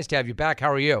you on. Nice to have you back. How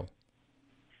are you?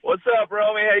 What's up,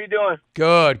 Romy? How you doing?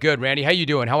 Good. Randy, how you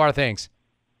doing? How are things?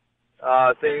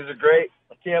 Things are great.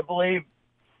 I can't believe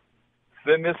it's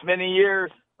been this many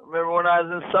years. I remember when I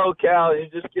was in SoCal, and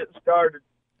you just getting started.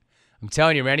 I'm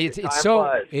telling you, Randy, it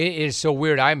is so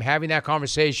weird. I'm having that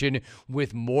conversation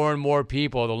with more and more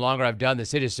people the longer I've done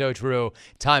this. It is so true.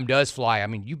 Time does fly. I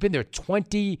mean, you've been there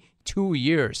 22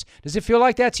 years. Does it feel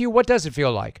like that to you? What does it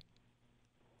feel like?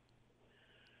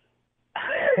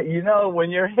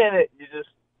 When you're in it,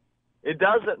 it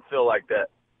doesn't feel like that.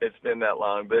 It's been that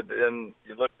long. But then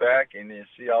you look back and you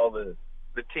see all the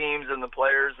teams and the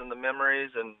players and the memories.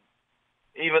 And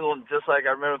even just like I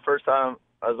remember the first time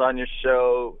I was on your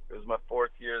show, it was my 4th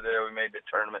year there. We made the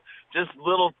tournament. Just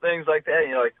little things like that.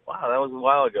 You're like, wow, that was a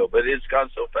while ago. But it's gone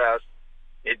so fast,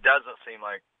 it doesn't seem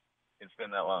like it's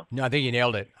been that long. No, I think you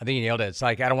nailed it. It's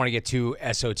like I don't want to get too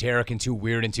esoteric and too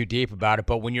weird and too deep about it,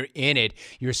 but when you're in it,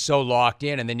 you're so locked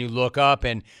in, and then you look up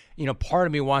and, part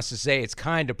of me wants to say it's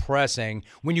kind of depressing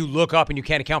when you look up and you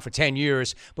can't account for 10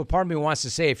 years, but part of me wants to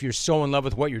say if you're so in love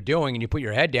with what you're doing and you put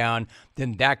your head down,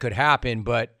 then that could happen,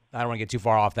 but I don't want to get too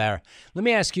far off there. Let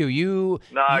me ask you.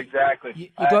 No,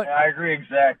 exactly. I agree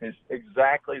exactly. It's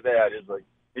exactly that. It's like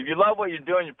if you love what you're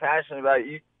doing, you're passionate about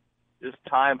it, just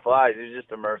time flies. You're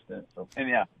just immersed in it. So,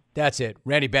 anyhow. That's it.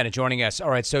 Randy Bennett joining us. All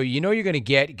right, so you're going to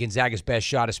get Gonzaga's best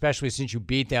shot, especially since you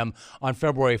beat them on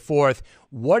February 4th.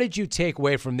 What did you take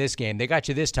away from this game? They got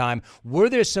you this time. Were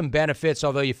there some benefits,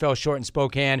 although you fell short in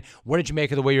Spokane? What did you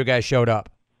make of the way your guys showed up?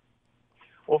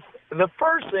 Well, the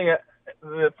first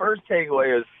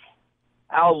takeaway is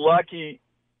how lucky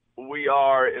we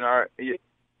are in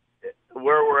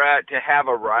where we're at to have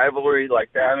a rivalry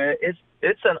like that. I mean,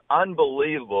 it's an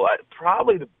unbelievable,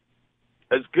 probably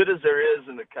as good as there is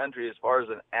in the country as far as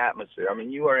an atmosphere. I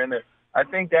mean, you are in there. I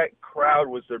think that crowd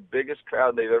was their biggest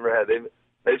crowd they've ever had.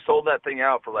 They've sold that thing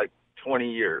out for like 20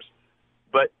 years.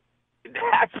 But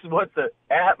that's what the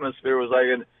atmosphere was like.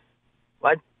 And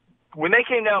like when they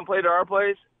came down and played at our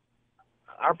place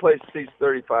seats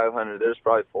 3,500. There's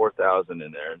probably 4,000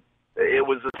 in there. It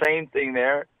was the same thing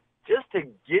there. Just to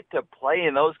get to play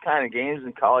in those kind of games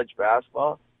in college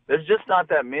basketball, there's just not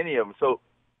that many of them. So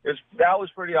that was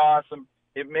pretty awesome.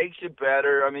 It makes you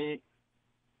better. I mean,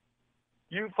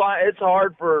 you find it's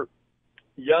hard for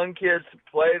young kids to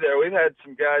play there. We've had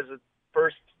some guys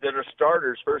that are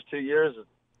starters first 2 years,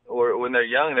 or when they're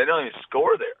young, they don't even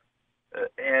score there.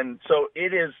 And so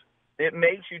it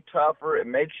makes you tougher. It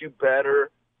makes you better.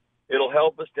 It'll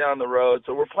help us down the road.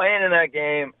 So we're playing in that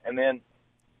game, and then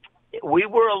we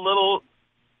were a little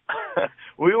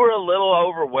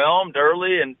overwhelmed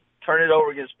early and turned it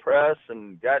over against press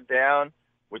and got down,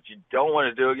 which you don't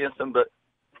want to do against them. But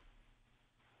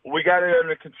we got it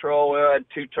under control. We had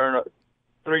 3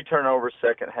 turnovers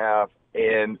second half,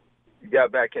 and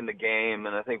got back in the game,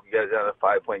 and I think we got it down to a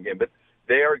 5-point game. But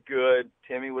they are good.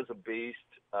 Timmy was a beast.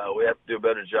 We have to do a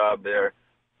better job there.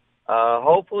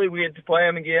 Hopefully we get to play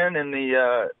them again in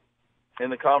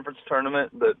the conference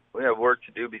tournament, but we have work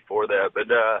to do before that. But,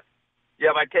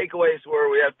 my takeaways were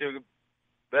we have to do a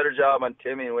better job on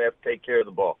Timmy, and we have to take care of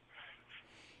the ball.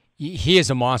 He is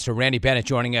a monster. Randy Bennett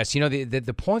joining us.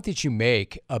 The point that you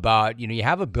make about, you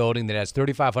have a building that has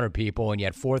 3,500 people and you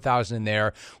had 4,000 in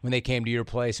there when they came to your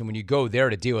place. And when you go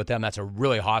there to deal with them, that's a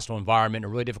really hostile environment, a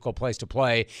really difficult place to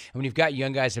play. And when you've got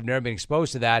young guys who have never been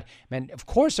exposed to that, man, of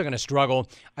course they're going to struggle.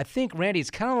 I think, Randy,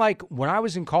 it's kind of like when I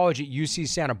was in college at UC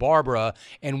Santa Barbara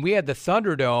and we had the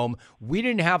Thunderdome, we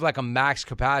didn't have like a max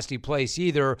capacity place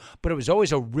either, but it was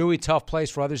always a really tough place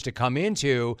for others to come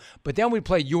into. But then we'd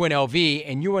play UNLV,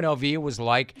 and UNLV was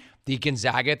like the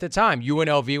Gonzaga at the time.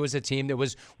 UNLV was a team that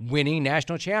was winning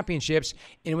national championships,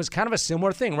 and it was kind of a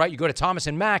similar thing, right? You go to Thomas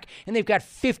and Mack, and they've got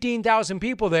 15,000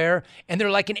 people there, and they're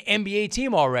like an NBA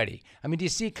team already. I mean, do you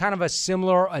see kind of a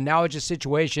similar, analogous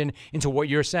situation into what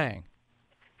you're saying?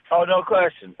 Oh, no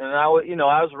question. And I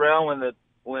was around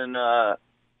when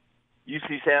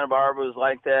UC Santa Barbara was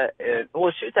like that, and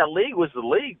that league was the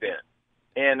league then,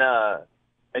 and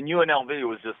UNLV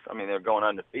was just, they were going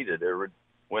undefeated. They were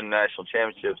win national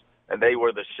championships, and they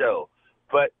were the show.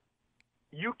 But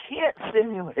you can't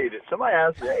simulate it. Somebody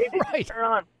asked me, hey, did you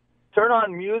turn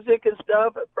on music and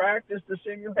stuff at practice to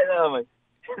simulate it? I'm like,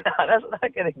 no, that's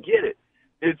not going to get it.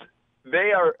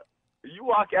 You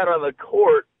walk out on the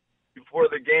court before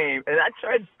the game, and I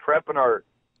tried prepping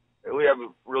we have a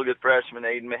real good freshman,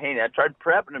 Aiden Mahaney. I tried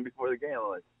prepping him before the game. I'm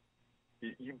like,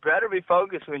 you better be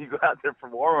focused when you go out there for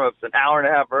warm-ups an hour and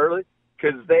a half early,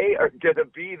 because they are going to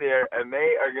be there, and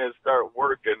they are going to start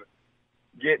working,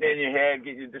 getting in your head,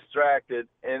 getting you distracted.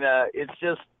 And it's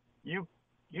just you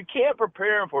can't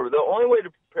prepare them for it. The only way to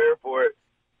prepare for it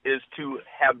is to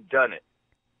have done it.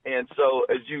 And so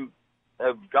as you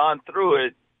have gone through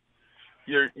it,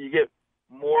 you get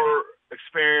more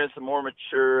experienced and more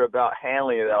mature about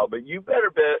handling it all. But you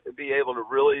better be able to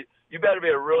really, you better be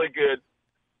a really good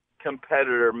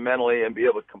competitor mentally and be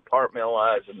able to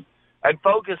compartmentalize and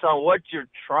focus on what you're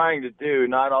trying to do,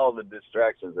 not all the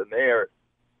distractions. And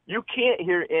you can't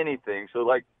hear anything. So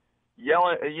like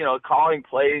yelling, calling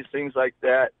plays, things like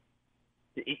that,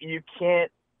 you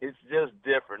can't. It's just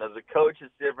different. As a coach,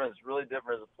 it's different. It's really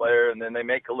different as a player. And then they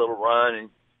make a little run, and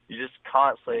you just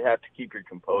constantly have to keep your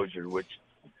composure, which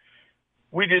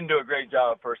we didn't do a great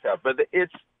job in the first half. But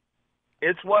it's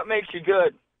what makes you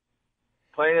good.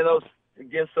 Playing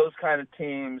against those kind of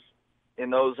teams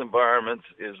in those environments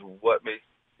is what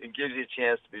it gives you a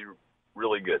chance to be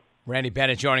really good. Randy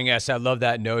Bennett joining us. I love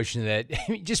that notion that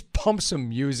you just pump some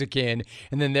music in,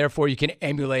 and then therefore you can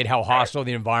emulate how hostile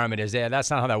the environment is. Yeah,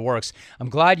 that's not how that works. I'm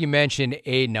glad you mentioned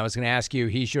Aiden. I was going to ask you,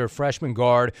 he's your freshman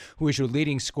guard who is your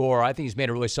leading scorer. I think he's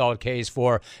made a really solid case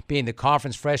for being the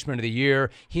conference freshman of the year.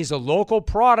 He's a local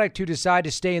product who decided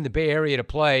to stay in the Bay Area to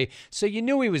play, so you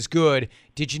knew he was good.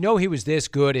 Did you know he was this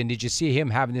good, and did you see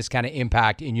him having this kind of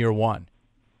impact in year one?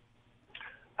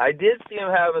 I did see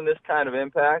him having this kind of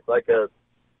impact,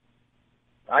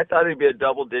 I thought he'd be a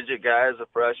double-digit guy as a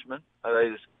freshman,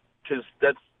 because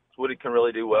that's what he can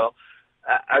really do well.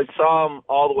 I saw him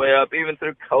all the way up, even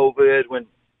through COVID, when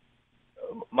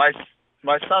my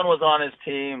son was on his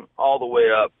team all the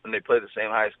way up, and they played the same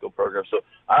high school program. So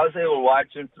I was able to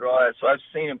watch him through all that. So I've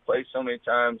seen him play so many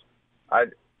times. I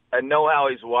know how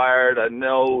he's wired. I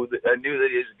knew that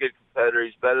he's a good competitor.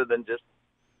 He's better than just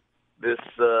this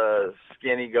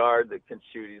skinny guard that can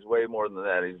shoot. He's way more than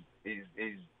that.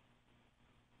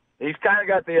 He's kind of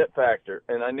got the it factor,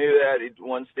 and I knew that. He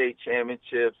won state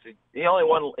championships. He only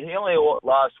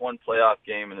lost one playoff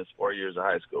game in his 4 years of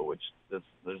high school, which there's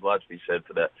a lot to be said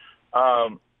for that.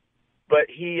 But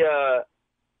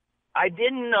I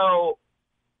didn't know.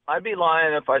 I'd be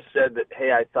lying if I said that,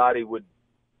 hey, I thought he would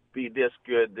be this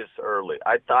good this early.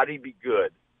 I thought he'd be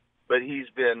good, but he's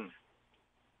been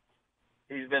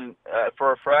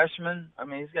for a freshman. I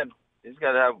mean, he's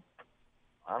got to have.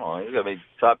 I don't know. He's got to be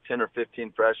top 10 or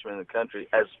 15 freshmen in the country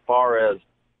as far as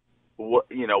what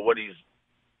he's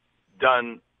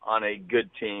done on a good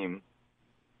team.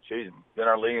 He's been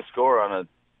our leading scorer on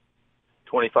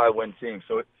a 25-win team.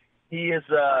 So he is.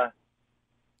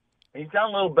 He's done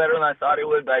a little better than I thought he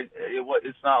would, but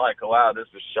it's not like, oh, wow, this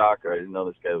was a shocker. I didn't know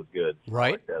this guy was good.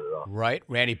 Right, like that at all. Right.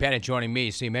 Randy Bennett joining me.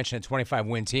 So you mentioned a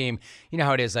 25-win team. You know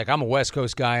how it is. Like, I'm a West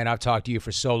Coast guy, and I've talked to you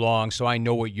for so long, so I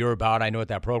know what you're about. I know what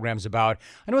that program's about.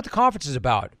 I know what the conference is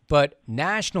about. But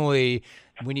nationally,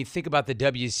 when you think about the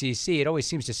WCC, it always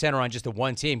seems to center on just the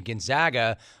one team,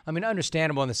 Gonzaga. I mean,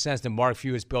 understandable in the sense that Mark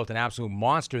Few has built an absolute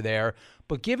monster there.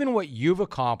 But given what you've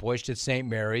accomplished at St.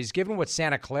 Mary's, given what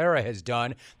Santa Clara has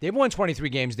done, they've won 23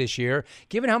 games this year,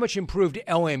 given how much improved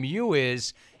LMU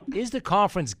is the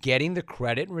conference getting the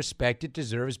credit and respect it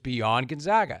deserves beyond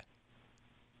Gonzaga?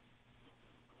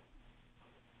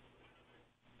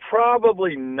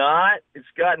 Probably not. It's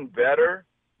gotten better,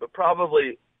 but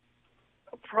probably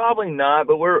not.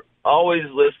 But we're always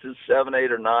listed 7,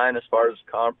 8, or 9 as far as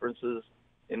conferences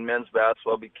in men's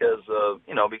basketball because of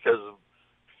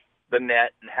the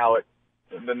net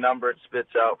and the number it spits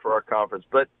out for our conference.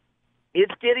 But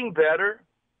it's getting better.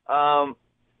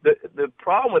 The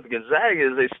problem with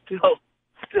Gonzaga is they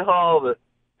still all the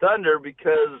Thunder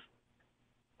because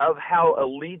of how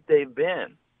elite they've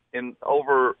been in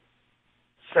over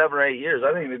 7 or 8 years.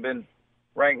 I think they've been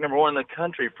ranked number 1 in the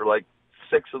country for like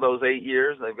 6 of those 8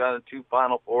 years. They've gone to 2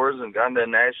 Final Fours and gone to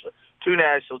 2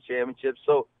 national championships.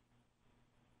 So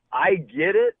I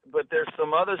get it, but there's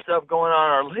some other stuff going on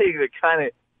in our league that kind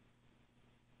of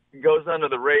goes under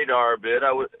the radar a bit.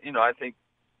 I think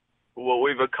what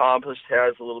we've accomplished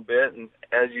has a little bit, and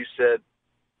as you said,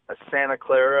 Santa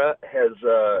Clara has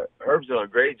Herb's done a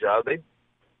great job. They've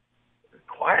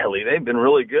been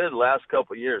really good the last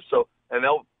couple of years. So, and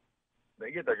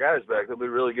they get their guys back. They'll be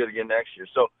really good again next year.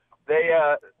 So they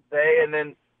and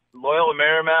then Loyola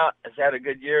Marymount has had a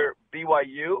good year.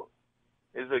 BYU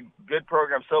is a good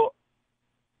program. So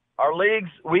our leagues,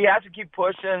 we have to keep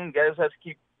pushing. Guys have to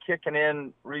keep kicking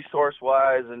in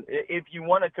resource-wise. And if you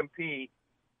want to compete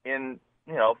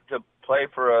to play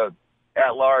for a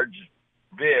at-large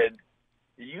bid,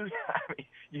 you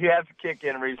have to kick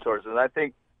in resources. And I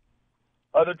think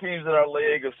other teams in our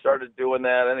league have started doing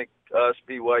that. I think us,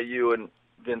 BYU, and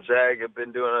Gonzaga have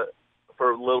been doing it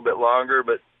for a little bit longer.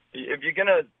 But if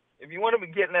you want to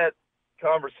be getting that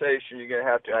conversation, you're going to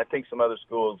have to. I think some other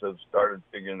schools have started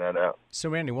figuring that out. So,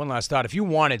 Randy, one last thought. If you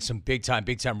wanted some big-time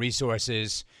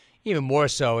resources, even more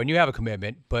so, and you have a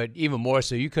commitment, but even more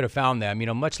so, you could have found them.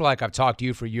 Much like I've talked to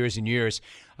you for years and years,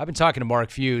 I've been talking to Mark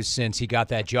Fuse since he got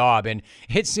that job, and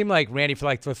it seemed like, Randy,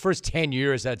 for the first 10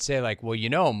 years, I'd say,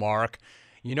 well, Mark,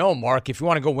 if you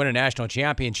want to go win a national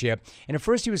championship. And at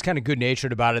first he was kind of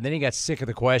good-natured about it. Then he got sick of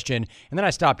the question. And then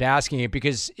I stopped asking it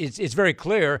because it's very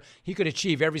clear he could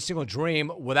achieve every single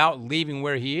dream without leaving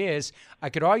where he is.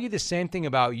 I could argue the same thing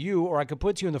about you, or I could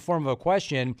put to you in the form of a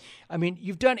question.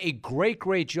 You've done a great,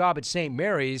 great job at St.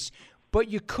 Mary's, but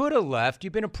you could have left.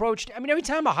 You've been approached. Every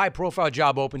time a high-profile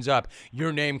job opens up,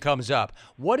 your name comes up.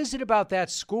 What is it about that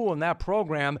school and that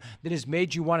program that has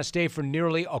made you want to stay for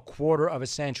nearly a quarter of a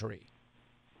century?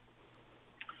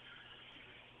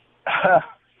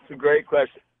 It's a great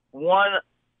question. One,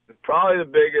 probably the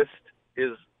biggest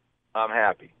is I'm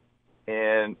happy,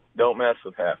 and don't mess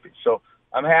with happy. So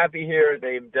I'm happy here.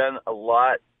 They've done a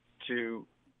lot to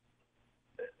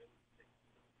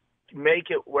make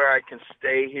it where I can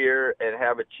stay here and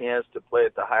have a chance to play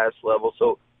at the highest level.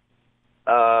 So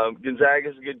Gonzaga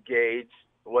is a good gauge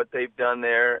what they've done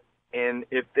there, and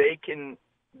if they can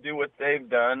do what they've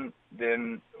done,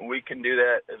 then we can do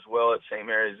that as well at St.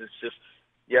 Mary's. It's just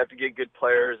you have to get good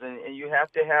players, and you have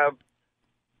to have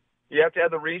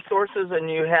the resources,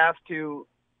 and you have to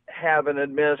have an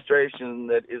administration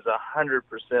that is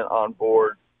 100% on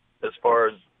board as far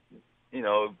as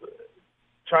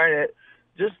trying to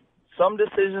just. Some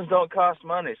decisions don't cost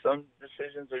money. Some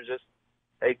decisions are just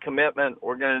a commitment.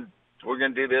 We're gonna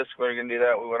do this. We're gonna do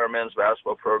that. We want our men's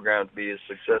basketball program to be as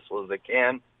successful as they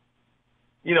can.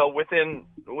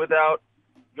 Without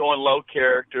going low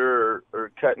character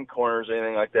or cutting corners or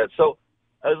anything like that. So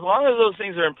as long as those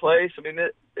things are in place,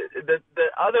 the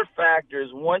other factor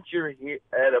is once you're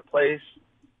at a place,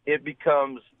 it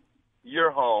becomes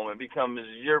your home. It becomes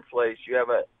your place. You have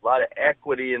a lot of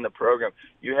equity in the program.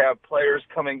 You have players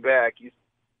coming back.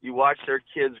 You watch their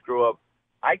kids grow up.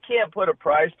 I can't put a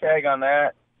price tag on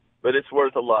that, but it's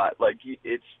worth a lot.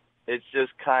 It's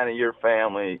just kind of your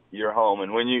family, your home.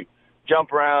 And when you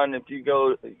jump around, if you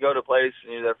go to a place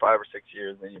and you're there 5 or 6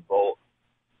 years, and then you bolt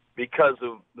because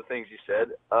of the things you said,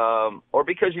 or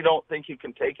because you don't think you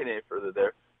can take it any further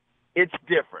there, it's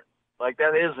different.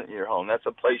 That isn't your home. That's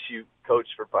a place you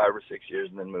coached for 5 or 6 years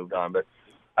and then moved on. But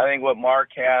I think what Mark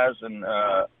has and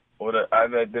what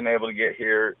I've been able to get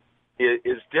here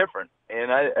is different.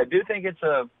 And I do think it's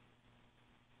a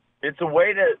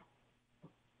way to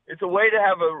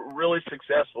have a really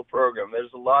successful program.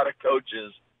 There's a lot of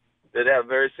coaches that have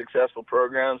very successful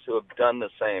programs who have done the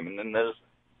same. And then there's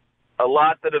a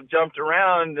lot that have jumped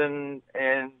around and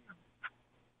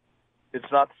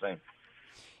it's not the same.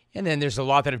 And then there's a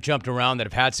lot that have jumped around that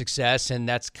have had success, and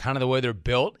that's kind of the way they're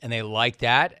built, and they like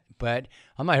that. But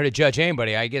I'm not here to judge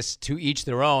anybody. I guess to each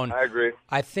their own. I agree.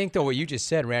 I think, though, what you just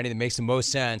said, Randy, that makes the most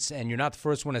sense, and you're not the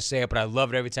first one to say it, but I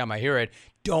love it every time I hear it.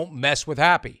 Don't mess with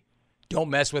happy. Don't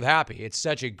mess with happy. It's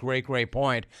such a great, great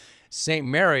point. St.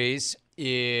 Mary's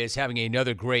is having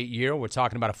another great year. We're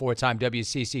talking about a 4-time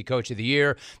WCC Coach of the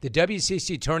Year. The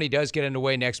WCC tourney does get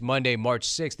underway next Monday, March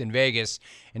 6th in Vegas.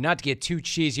 And not to get too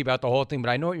cheesy about the whole thing, but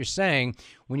I know what you're saying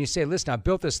when you say, listen, I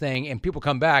built this thing and people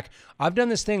come back. I've done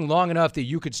this thing long enough that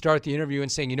you could start the interview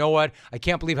and saying, you know what, I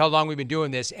can't believe how long we've been doing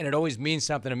this. And it always means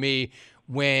something to me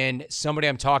when somebody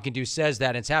I'm talking to says that.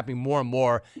 And it's happening more and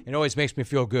more. It always makes me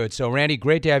feel good. So, Randy,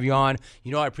 great to have you on.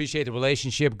 I appreciate the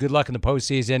relationship. Good luck in the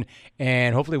postseason.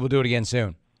 And hopefully we'll do it again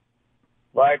soon.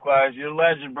 Likewise. You're a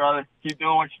legend, brother. Keep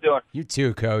doing what you're doing. You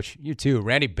too, Coach. You too.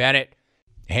 Randy Bennett.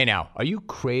 Hey now, are you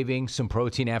craving some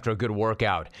protein after a good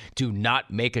workout? Do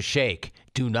not make a shake.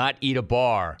 Do not eat a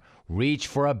bar. Reach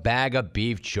for a bag of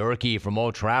beef jerky from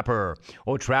Old Trapper.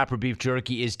 Old Trapper beef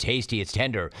jerky is tasty, it's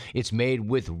tender, it's made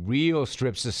with real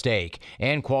strips of steak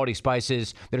and quality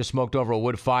spices that are smoked over a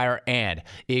wood fire, and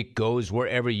it goes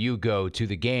wherever you go, to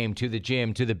the game, to the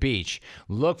gym, to the beach.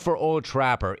 Look for Old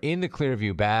Trapper in the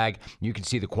Clearview bag. You can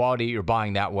see the quality you're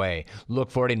buying that way.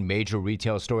 Look for it in major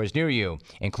retail stores near you.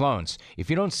 And clones, if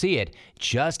you don't see it,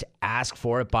 just ask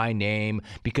for it by name,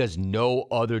 because no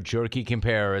other jerky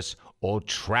compares. Old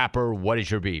Trapper, what is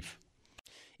your beef?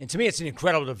 And to me, it's an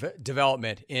incredible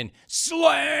development in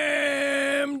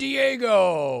Slam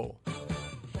Diego,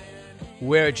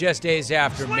 where just days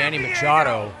after Manny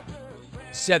Machado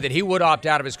said that he would opt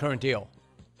out of his current deal.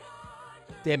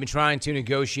 They have been trying to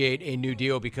negotiate a new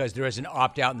deal because there is an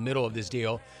opt-out in the middle of this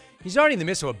deal. He's already in the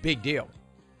midst of a big deal.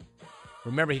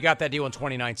 Remember, he got that deal in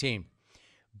 2019.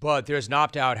 But there's an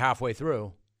opt-out halfway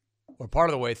through, or part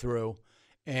of the way through,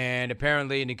 and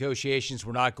apparently negotiations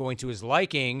were not going to his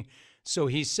liking. So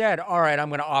he said, all right, I'm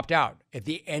going to opt out at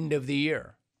the end of the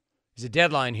year. There's a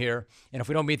deadline here, and if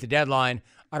we don't meet the deadline,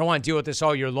 I don't want to deal with this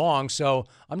all year long, so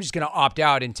I'm just going to opt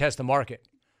out and test the market.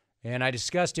 And I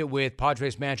discussed it with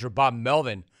Padres manager Bob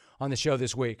Melvin on the show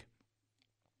this week.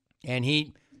 And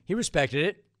he respected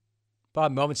it.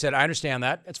 Bob Melvin said, I understand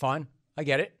that. That's fine. I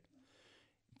get it.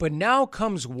 But now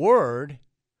comes word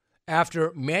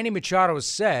after Manny Machado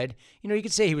said, you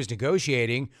could say he was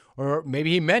negotiating or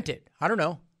maybe he meant it. I don't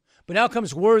know. But now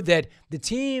comes word that the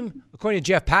team, according to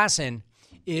Jeff Passan,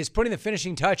 is putting the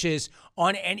finishing touches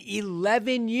on an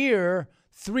 11-year,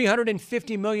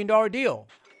 $350 million deal,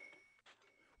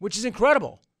 which is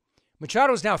incredible.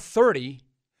 Machado is now 30.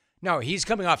 Now, he's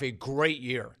coming off a great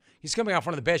year. He's coming off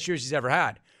one of the best years he's ever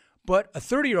had. But a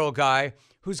 30-year-old guy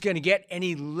who's going to get an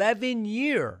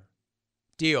 11-year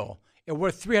deal and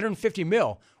worth $350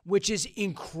 million, which is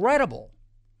incredible.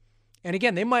 And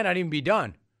again, they might not even be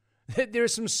done.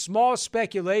 There's some small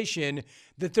speculation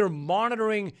that they're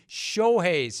monitoring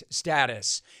Shohei's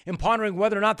status and pondering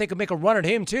whether or not they could make a run at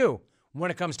him too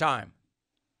when it comes time.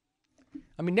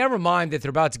 I mean, never mind that they're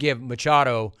about to give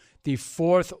Machado the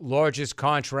 4th largest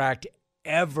contract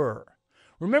ever.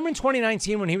 Remember in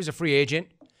 2019 when he was a free agent?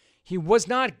 He was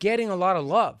not getting a lot of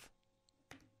love.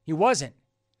 He wasn't.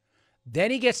 Then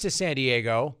he gets to San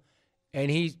Diego and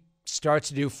he starts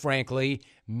to do, frankly,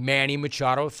 Manny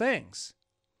Machado things.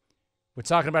 We're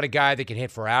talking about a guy that can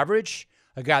hit for average,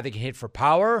 a guy that can hit for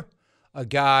power, a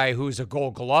guy who's a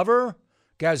Gold Glover, a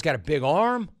guy who's got a big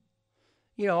arm.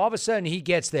 All of a sudden he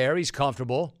gets there. He's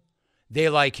comfortable. They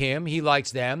like him. He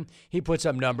likes them. He puts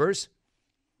up numbers.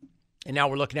 And now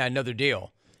we're looking at another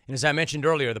deal. And as I mentioned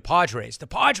earlier, the Padres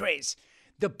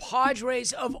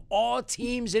of all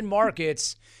teams and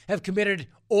markets have committed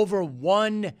over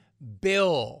 $1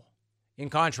 billion in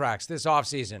contracts this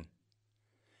offseason.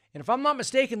 And if I'm not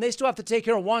mistaken, they still have to take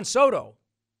care of Juan Soto.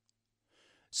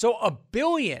 So $1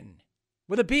 billion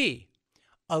with a B.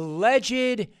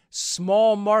 Alleged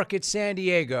small market San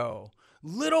Diego,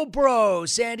 little bro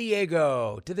San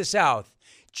Diego to the south,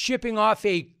 chipping off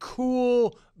a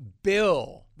cool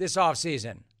bill this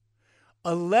offseason.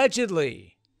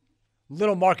 Allegedly,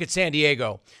 little market San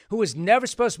Diego, who was never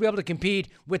supposed to be able to compete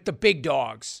with the big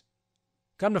dogs.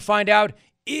 Come to find out,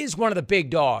 is one of the big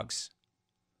dogs.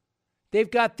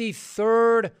 They've got the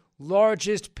 3rd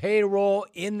largest payroll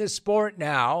in the sport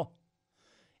now.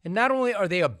 And not only are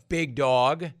they a big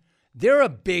dog, they're a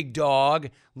big dog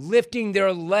lifting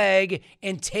their leg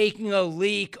and taking a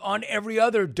leak on every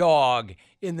other dog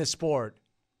in the sport.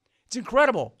 It's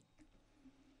incredible.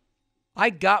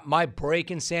 I got my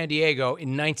break in San Diego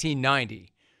in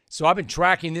 1990. So I've been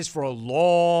tracking this for a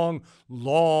long,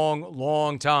 long,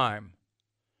 long time.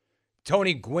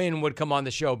 Tony Gwynn would come on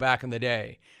the show back in the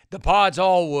day. The Pods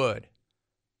all would.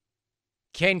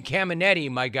 Ken Caminetti,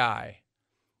 my guy.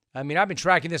 I mean, I've been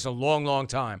tracking this a long, long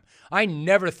time. I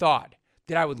never thought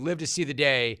that I would live to see the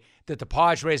day that the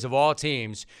Padres of all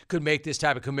teams could make this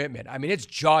type of commitment. I mean, it's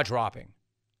jaw-dropping.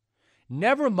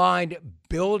 Never mind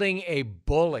building a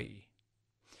bully.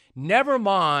 Never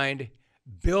mind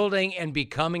building and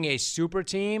becoming a super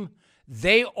team.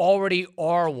 They already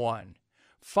are one.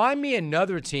 Find me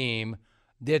another team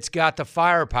that's got the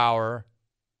firepower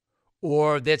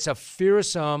or that's as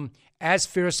fearsome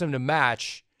to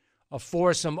match a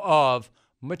foursome of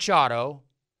Machado,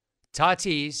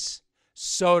 Tatis,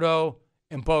 Soto,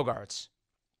 and Bogarts.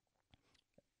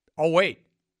 Oh, wait.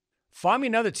 Find me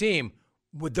another team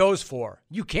with those 4.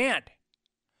 You can't.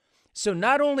 So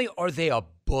not only are they a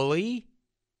bully,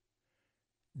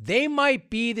 they might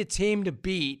be the team to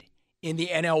beat in the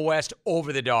NL West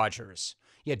over the Dodgers.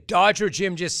 Yeah, Dodger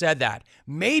Jim just said that.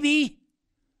 Maybe.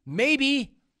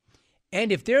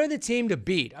 And if they're the team to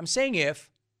beat, I'm saying if,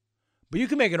 but you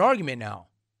can make an argument now.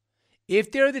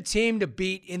 If they're the team to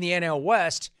beat in the NL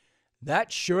West,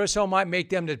 that sure as hell might make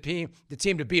them the team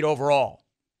to beat overall.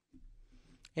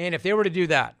 And if they were to do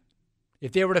that,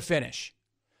 if they were to finish,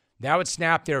 that would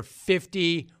snap their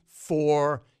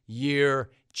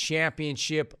 54-year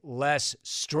championship-less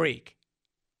streak.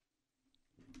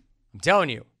 I'm telling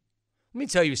you. Let me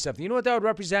tell you something. You know what that would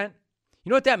represent?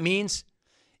 You know what that means?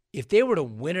 If they were to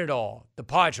win it all, the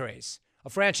Padres, a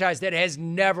franchise that has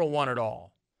never won it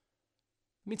all.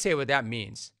 Let me tell you what that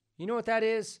means. You know what that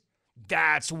is?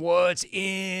 That's what's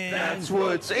in. That's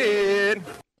what's in.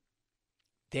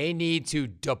 They need to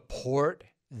deport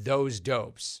those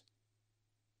dopes.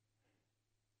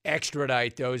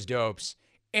 Extradite those dopes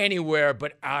anywhere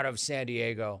but out of San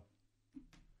Diego.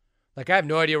 Like, I have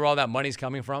no idea where all that money's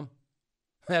coming from.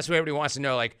 That's what everybody wants to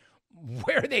know. Like,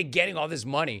 where are they getting all this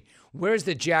money? Where's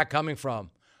the jack coming from?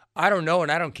 I don't know,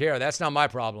 and I don't care. That's not my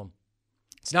problem.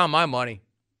 It's not my money.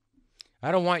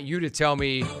 I don't want you to tell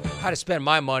me how to spend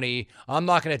my money. I'm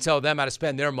not going to tell them how to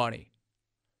spend their money.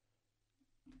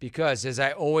 Because, as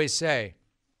I always say,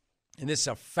 and this is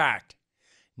a fact,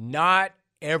 not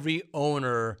every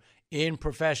owner in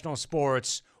professional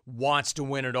sports wants to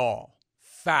win it all.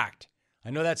 Fact.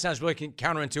 I know that sounds really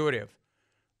counterintuitive.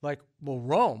 Like, well,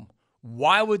 Rome,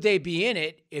 why would they be in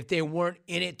it if they weren't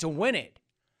in it to win it?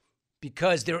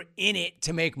 Because they're in it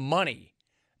to make money.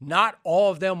 Not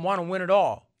all of them want to win it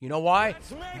all. You know why?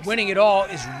 Winning it all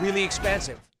is really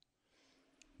expensive.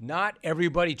 Not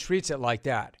everybody treats it like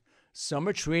that. Some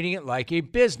are treating it like a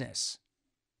business.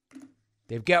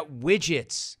 They've got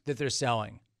widgets that they're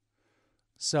selling.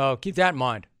 So keep that in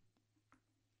mind.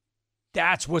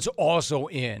 That's what's also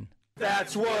in.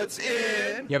 That's what's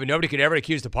in. Yeah, but nobody could ever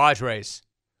accuse the Padres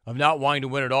of not wanting to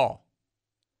win it all.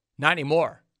 Not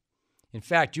anymore. In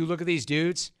fact, you look at these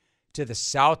dudes to the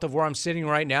south of where I'm sitting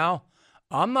right now,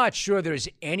 I'm not sure there's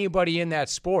anybody in that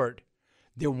sport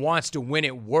that wants to win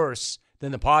it worse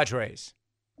than the Padres.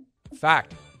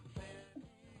 Fact.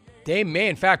 They may,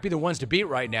 in fact, be the ones to beat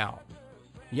right now.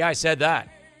 Yeah, I said that.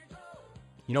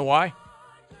 You know why?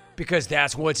 Because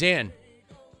that's what's in.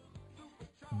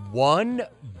 $1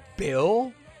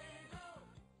 billion?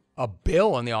 A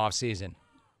bill in the offseason.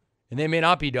 And they may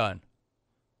not be done.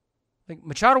 Like,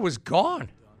 Machado was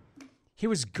gone. He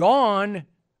was gone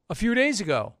a few days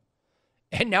ago.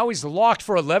 And now he's locked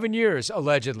for 11 years,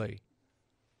 allegedly.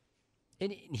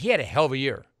 And he had a hell of a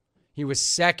year. He was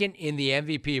second in the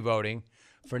MVP voting.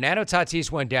 Fernando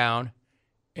Tatis went down,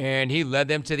 and he led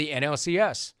them to the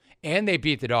NLCS. And they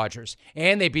beat the Dodgers.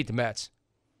 And they beat the Mets.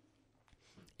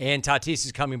 And Tatis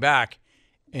is coming back.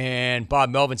 And Bob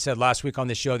Melvin said last week on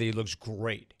the show that he looks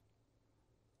great.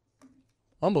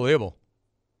 Unbelievable.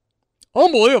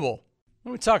 Unbelievable.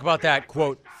 Let me talk about that,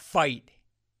 quote, fight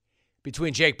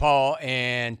between Jake Paul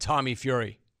and Tommy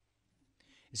Fury.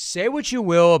 Say what you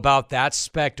will about that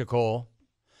spectacle,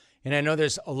 and I know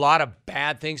there's a lot of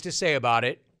bad things to say about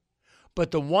it,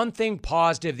 but the one thing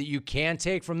positive that you can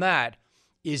take from that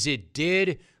is it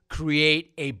did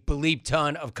create a bleep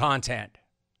ton of content.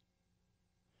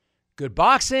 Good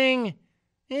boxing?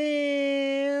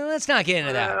 Let's not get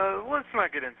into that. Let's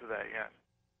not get into that yet.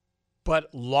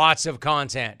 But lots of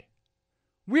content.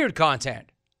 Weird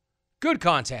content. Good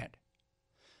content.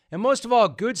 And most of all,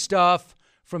 good stuff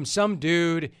from some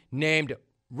dude named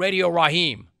Radio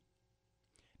Raheem.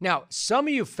 Now, some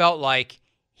of you felt like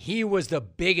he was the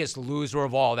biggest loser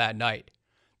of all that night.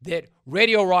 That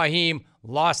Radio Raheem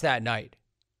lost that night.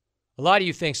 A lot of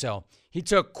you think so. He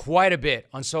took quite a bit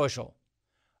on social.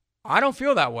 I don't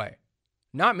feel that way.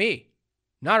 Not me.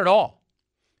 Not at all.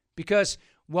 Because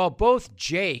while both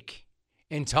Jake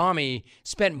and Tommy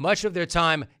spent much of their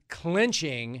time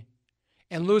clinching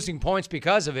and losing points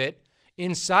because of it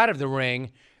inside of the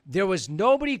ring, there was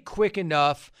nobody quick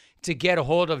enough to get a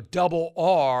hold of Double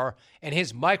R and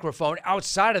his microphone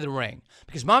outside of the ring.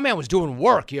 Because my man was doing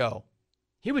work, yo.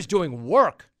 He was doing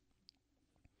work.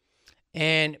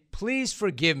 And please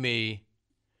forgive me,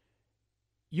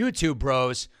 YouTube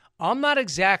bros, I'm not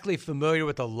exactly familiar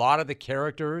with a lot of the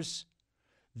characters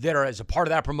that are as a part of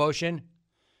that promotion,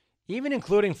 even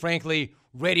including, frankly,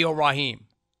 Radio Raheem.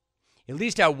 At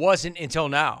least I wasn't until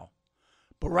now.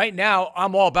 But right now,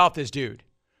 I'm all about this dude.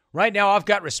 Right now, I've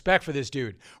got respect for this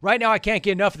dude. Right now, I can't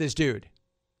get enough of this dude.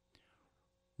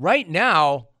 Right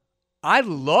now, I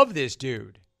love this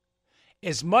dude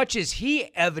as much as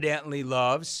he evidently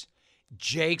loves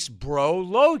Jake's bro,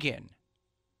 Logan.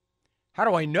 How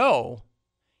do I know?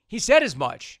 He said as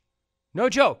much. No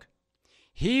joke.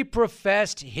 He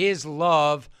professed his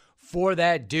love for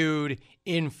that dude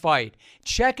in fight.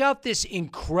 Check out this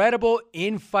incredible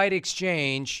in-fight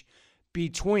exchange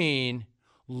between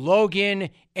Logan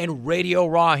and Radio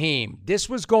Raheem. This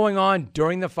was going on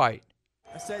during the fight.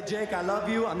 I said, Jake, I love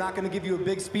you. I'm not going to give you a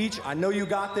big speech. I know you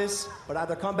got this, but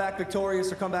either come back victorious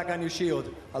or come back on your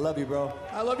shield. I love you, bro.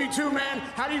 I love you too, man.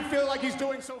 How do you feel like he's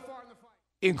doing so far in the fight?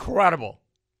 Incredible.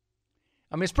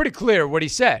 I mean, it's pretty clear what he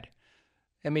said.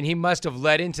 I mean, he must have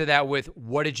led into that with,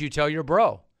 what did you tell your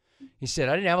bro? He said,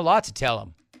 I didn't have a lot to tell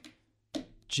him.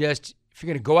 Just, if you're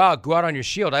going to go out on your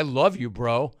shield. I love you,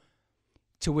 bro.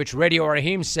 To which Radio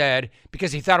Raheem said,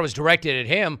 because he thought it was directed at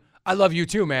him, I love you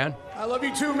too, man. I love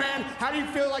you too, man. How do you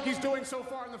feel like he's doing so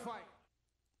far in the fight?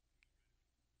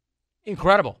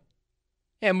 Incredible.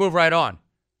 And move right on.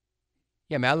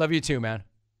 Yeah, man, I love you too, man.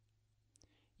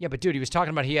 Yeah, but dude, he was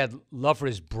talking about he had love for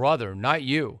his brother, not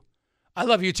you. I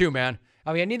love you too, man.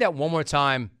 I mean, I need that one more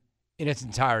time in its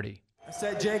entirety. I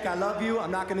said, Jake, I love you.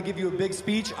 I'm not going to give you a big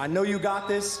speech. I know you got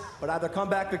this, but either come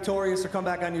back victorious or come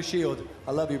back on your shield.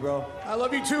 I love you, bro. I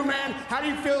love you too, man. How do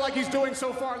you feel like he's doing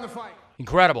so far in the fight?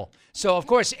 Incredible. So, of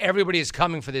course, everybody is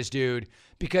coming for this dude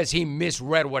because he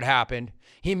misread what happened.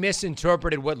 he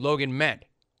misinterpreted what Logan meant.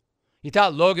 He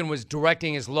thought Logan was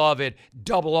directing his love at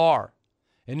Double R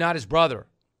and not his brother.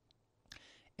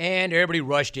 And everybody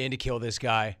rushed in to kill this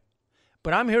guy.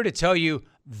 But I'm here to tell you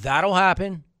that'll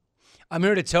happen. I'm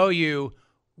here to tell you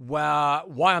why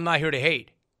I'm not here to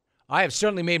hate. I have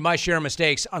certainly made my share of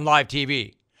mistakes on live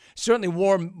TV. Certainly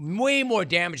way more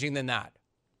damaging than that.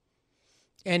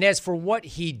 And as for what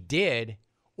he did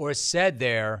or said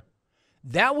there,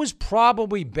 that was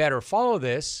probably better. Follow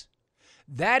this.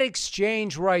 That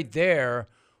exchange right there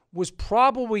was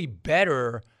probably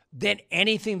better than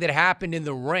anything that happened in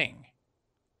the ring.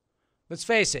 Let's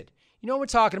face it. You know what we're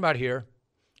talking about here?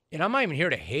 And I'm not even here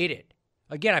to hate it.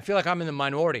 Again, I feel like I'm in the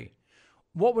minority.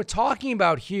 What we're talking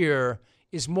about here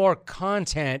is more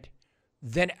content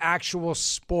than actual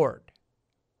sport.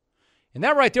 And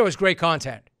that right there was great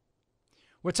content.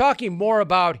 We're talking more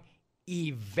about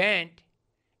event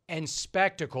and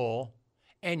spectacle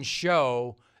and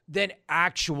show than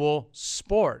actual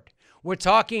sport. We're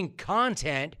talking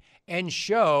content and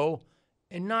show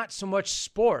and not so much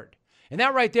sport. And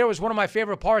that right there was one of my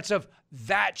favorite parts of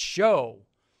that show.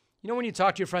 You know when you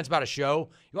talk to your friends about a show,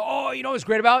 you go, oh, you know what's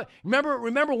great about it?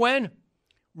 Remember when?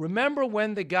 Remember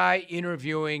when the guy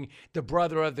interviewing the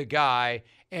brother of the guy,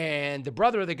 and the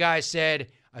brother of the guy said,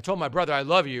 I told my brother I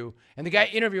love you, and the guy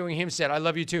interviewing him said, I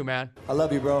love you too, man. I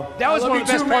love you, bro. That was one of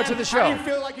the best parts of the show. How do you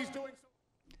feel like he's doing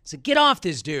So get off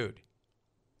this dude.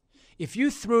 If you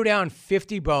threw down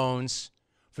 50 bones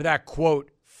for that,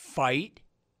 quote, fight,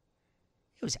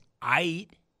 it was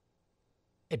aight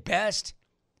at best.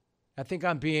 I think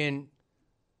I'm being,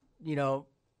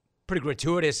 pretty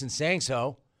gratuitous in saying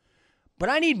so. But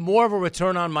I need more of a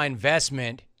return on my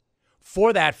investment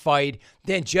for that fight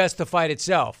than just the fight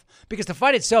itself. Because the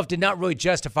fight itself did not really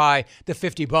justify the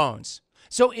 50 bones.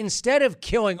 So instead of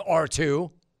killing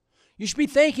R2, you should be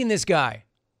thanking this guy.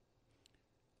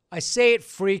 I say it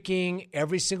freaking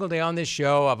every single day on this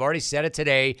show. I've already said it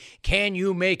today. Can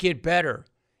you make it better?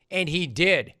 And he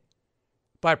did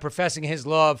by professing his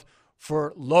love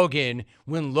for Logan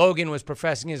when Logan was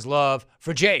professing his love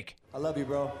for Jake. I love you,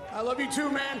 bro. I love you too,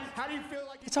 man. How do you feel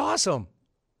like It's awesome.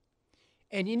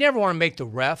 And you never want to make the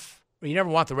ref, or you never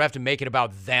want the ref to make it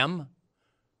about them.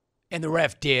 And the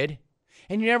ref did.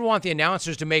 And you never want the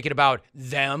announcers to make it about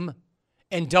them.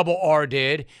 And Double R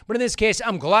did. But in this case,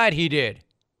 I'm glad he did.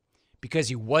 Because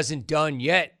he wasn't done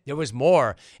yet. There was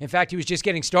more. In fact, he was just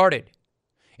getting started.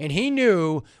 And he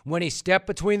knew when he stepped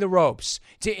between the ropes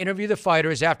to interview the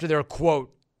fighters after their,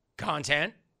 quote,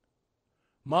 content,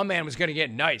 my man was going to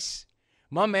get nice.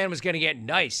 My man was going to get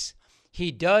nice.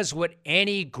 He does what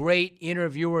any great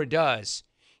interviewer does.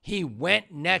 He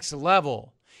went next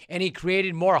level, and he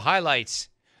created more highlights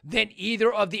than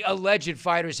either of the alleged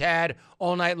fighters had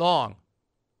all night long.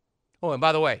 Oh, and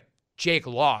by the way, Jake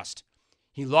lost.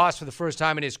 He lost for the first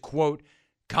time in his, quote,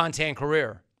 content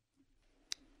career.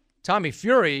 Tommy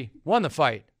Fury won the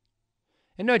fight.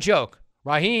 And no joke,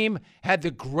 Raheem had the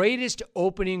greatest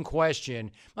opening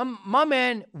question. My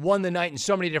man won the night in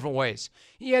so many different ways.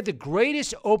 He had the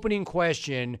greatest opening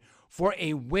question for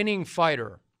a winning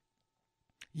fighter,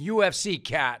 UFC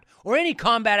cat, or any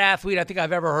combat athlete I think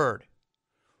I've ever heard.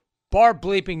 Bar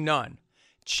bleeping none.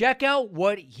 Check out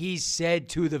what he said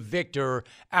to the victor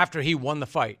after he won the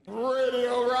fight.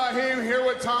 Radio Raheem here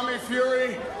with Tommy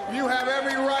Fury. You have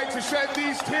every right to shed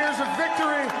these tears of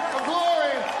victory, of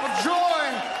glory, of joy.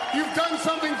 You've done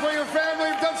something for your family.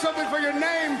 You've done something for your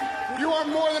name. You are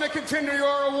more than a contender. You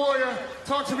are a warrior.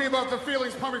 Talk to me about the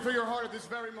feelings pumping through your heart at this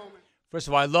very moment. First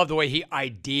of all, I love the way he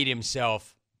ID'd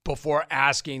himself before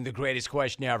asking the greatest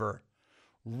question ever.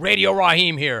 Radio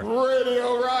Raheem here.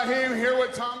 Radio Raheem here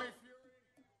with Tommy.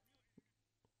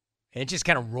 It just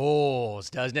kind of rolls,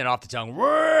 doesn't it, off the tongue?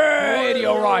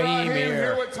 Radio Raheem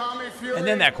here. And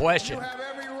then that question.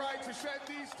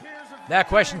 That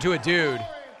question to a dude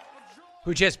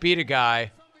who just beat a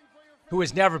guy who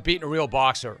has never beaten a real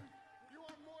boxer.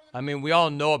 I mean, we all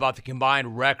know about the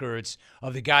combined records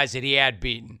of the guys that he had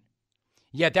beaten.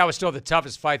 Yet that was still the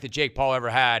toughest fight that Jake Paul ever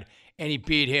had, and he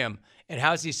beat him. And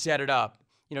how's he set it up?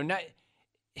 Not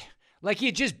like he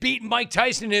had just beaten Mike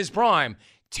Tyson in his prime.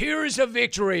 Tears of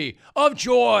victory, of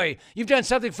joy. You've done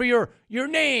something for your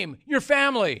name, your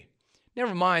family.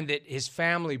 Never mind that his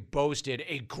family boasted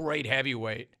a great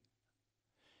heavyweight.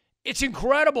 It's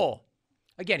incredible.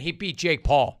 Again, he beat Jake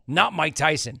Paul, not Mike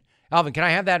Tyson. Alvin, can I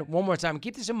have that one more time?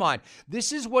 Keep this in mind.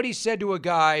 This is what he said to a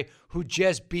guy who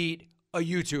just beat a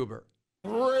YouTuber.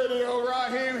 Radio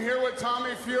Raheem here with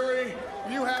Tommy Fury.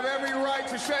 You have every right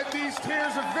to shed these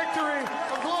tears of victory,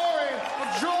 of glory,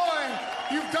 of joy.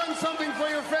 You've done something for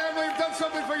your family. You've done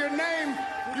something for your name.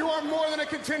 You are more than a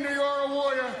contender. You are a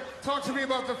warrior. Talk to me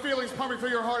about the feelings pumping through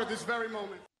your heart at this very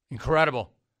moment.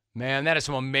 Incredible. Man, that is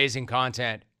some amazing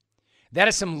content. That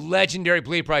is some legendary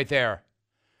bleep right there.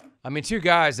 I mean, two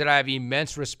guys that I have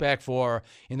immense respect for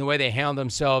in the way they handle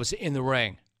themselves in the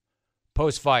ring.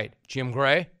 Post-fight, Jim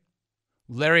Gray,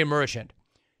 Larry Merchant.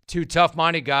 Two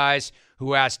tough-minded guys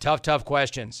who ask tough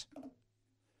questions.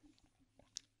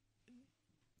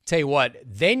 Tell you what,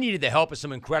 they needed the help of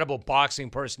some incredible boxing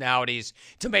personalities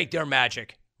to make their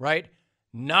magic, right?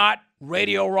 Not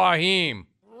Radio Raheem.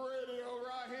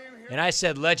 And I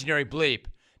said legendary bleep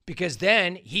because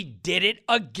then he did it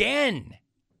again.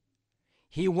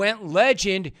 He went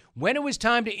legend when it was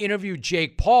time to interview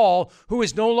Jake Paul, who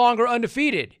is no longer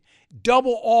undefeated.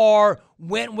 Double R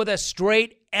went with a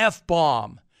straight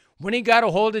F-bomb when he got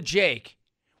a hold of Jake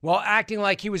while acting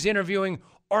like he was interviewing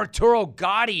Arturo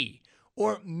Gatti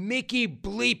or Mickey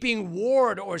bleeping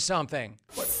Ward or something.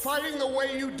 But fighting the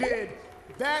way you did,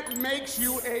 that makes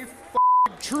you a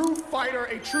true fighter,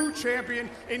 a true champion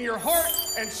in your heart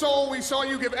and soul. We saw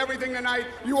you give everything tonight.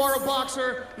 You are a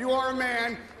boxer. You are a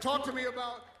man. Talk to me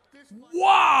about this.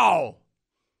 Wow!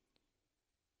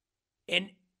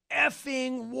 An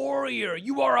effing warrior.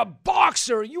 You are a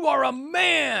boxer. You are a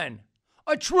man.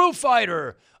 A true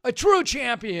fighter. A true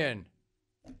champion.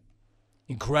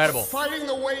 Incredible. Fighting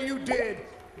the way you did,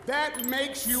 that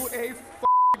makes you a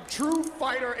true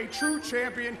fighter, a true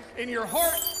champion in your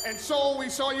heart and soul. We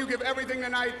saw you give everything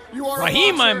tonight. You are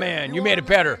Raheem, a my man. You made it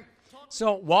better.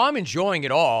 So while I'm enjoying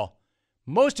it all,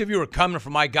 most of you are coming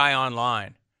for my guy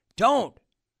online. Don't.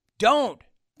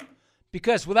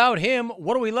 Because without him,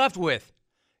 what are we left with?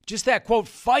 Just that, quote,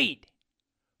 fight.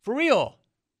 For real.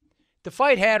 The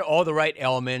fight had all the right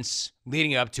elements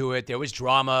leading up to it. There was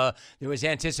drama. There was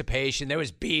anticipation. There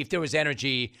was beef. There was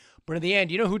energy. But in the end,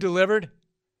 you know who delivered?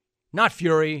 Not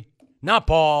Fury. Not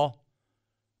Paul.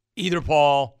 Either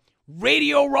Paul.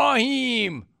 Radio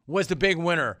Raheem was the big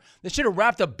winner. They should have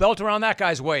wrapped a belt around that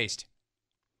guy's waist.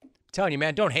 I'm telling you,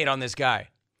 man, don't hate on this guy.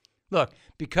 Look,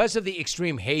 because of the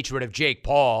extreme hatred of Jake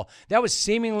Paul, that was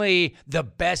seemingly the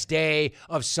best day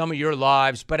of some of your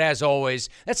lives. But as always,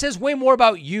 that says way more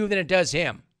about you than it does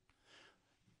him.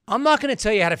 I'm not going to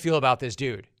tell you how to feel about this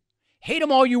dude. Hate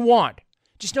him all you want.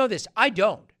 Just know this, I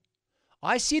don't.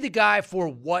 I see the guy for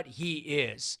what he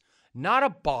is. Not a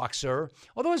boxer,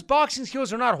 although his boxing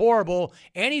skills are not horrible,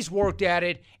 and he's worked at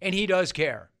it, and he does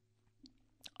care.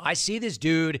 I see this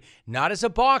dude not as a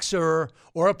boxer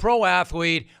or a pro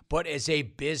athlete, but as a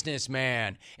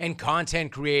businessman and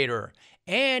content creator.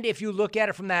 And if you look at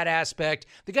it from that aspect,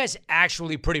 the guy's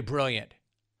actually pretty brilliant.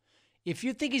 If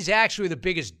you think he's actually the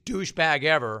biggest douchebag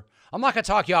ever, I'm not going to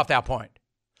talk you off that point.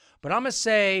 But I'm going to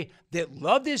say that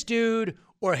love this dude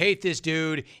or hate this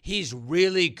dude, he's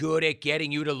really good at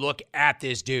getting you to look at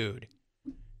this dude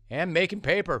and making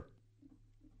paper.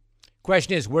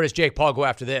 Question is, where does Jake Paul go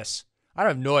after this? I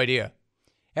have no idea.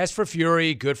 As for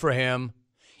Fury, good for him.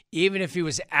 Even if he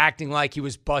was acting like he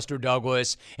was Buster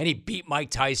Douglas and he beat Mike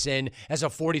Tyson as a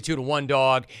 42-1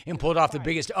 dog and pulled off the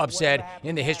biggest upset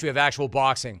in the history of actual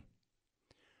boxing.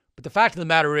 But the fact of the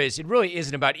matter is, it really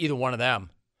isn't about either one of them.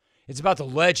 It's about the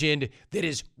legend that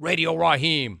is Radio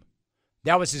Raheem.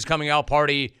 That was his coming out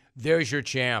party. There's your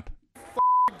champ.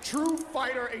 True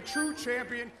fighter, a true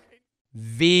champion.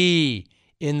 V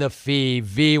in the fee.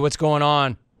 V, what's going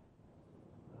on?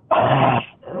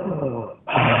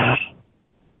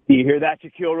 Do you hear that,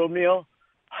 Shaquille O'Neal?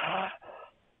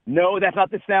 No, that's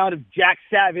not the sound of Jack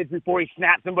Savage before he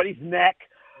snapped somebody's neck.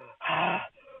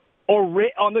 Or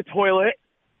Rit on the toilet.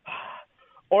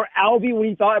 Or Albie when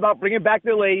he thought about bringing back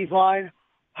the ladies line.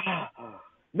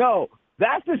 No,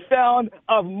 that's the sound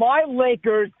of my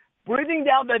Lakers breathing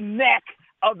down the neck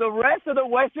of the rest of the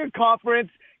Western Conference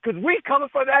because we're coming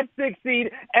for that 6th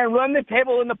seed and run the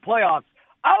table in the playoffs.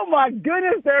 Oh, my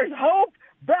goodness, there's hope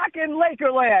back in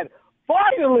Lakerland.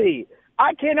 Finally,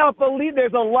 I cannot believe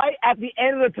there's a light at the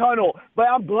end of the tunnel, but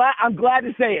I'm glad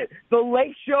to say it. The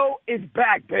Lake Show is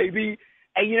back, baby.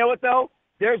 And you know what, though?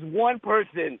 There's one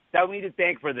person that we need to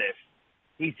thank for this.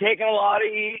 He's taken a lot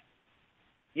of heat.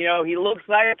 You know, he looks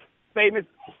like a famous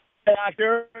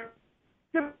actor.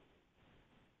 That's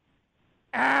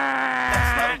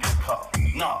not a good call.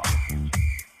 No.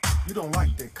 You don't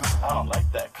like that call. I don't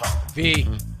like that call. V.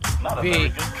 Not a very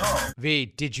good call. V,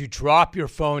 did you drop your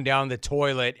phone down the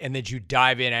toilet and did you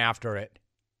dive in after it?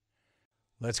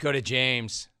 Let's go to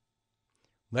James.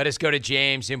 Let us go to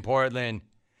James in Portland.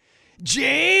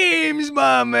 James,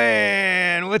 my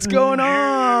man, what's going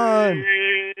on?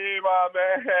 Hey, my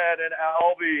man, and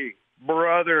Albie,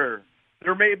 brother.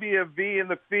 There may be a V in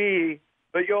the fee,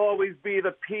 but you'll always be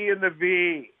the P in the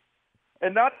V.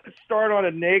 And not to start on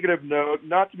a negative note,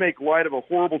 not to make light of a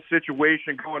horrible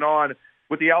situation going on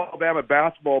with the Alabama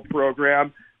basketball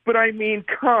program, but I mean,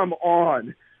 come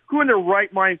on. Who in their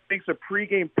right mind thinks a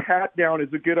pregame pat-down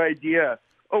is a good idea?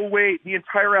 Oh, wait, the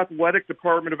entire athletic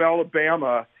department of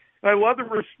Alabama. And I love the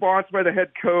response by the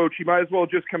head coach. He might as well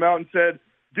just come out and said,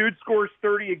 dude scores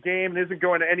 30 a game and isn't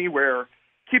going anywhere.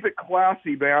 Keep it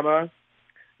classy, Bama.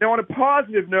 Now, on a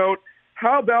positive note,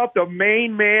 how about the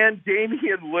main man,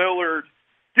 Damian Lillard?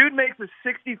 Dude makes a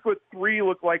 60-foot three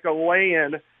look like a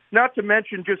lay-in, not to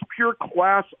mention just pure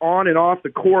class on and off the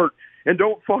court. And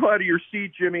don't fall out of your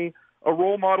seat, Jimmy, a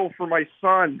role model for my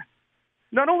son.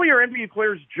 Not only are NBA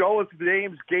players jealous of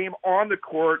Dame's game on the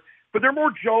court, but they're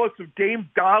more jealous of Dame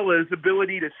Dallah's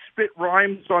ability to spit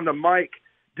rhymes on the mic.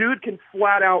 Dude can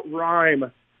flat out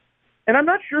rhyme. And I'm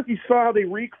not sure if you saw how they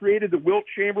recreated the Wilt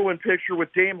Chamberlain picture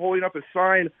with Dame holding up a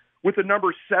sign with the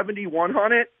number 71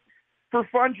 on it. For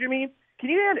fun, Jimmy, can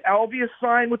you hand Alvy a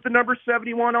sign with the number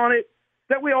 71 on it?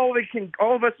 That way all of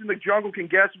us in the jungle can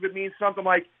guess if it means something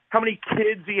like how many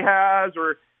kids he has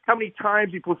or how many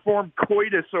times he performed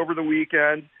coitus over the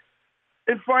weekend.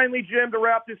 And finally, Jim, to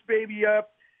wrap this baby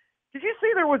up, did you say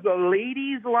there was a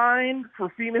ladies' line for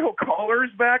female callers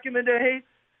back in the day?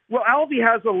 Well, Alvy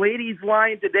has a ladies'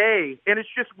 line today, and it's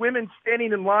just women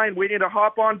standing in line waiting to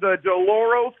hop on the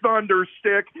Deloro Thunder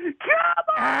Stick. Come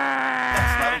on!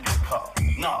 That's not a good call.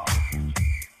 No.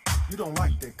 You don't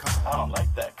like that call. I don't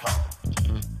like that call.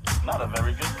 Not a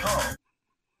very good call.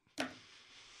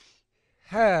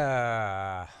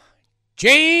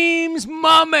 James,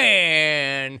 my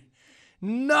man,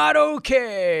 not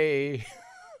okay.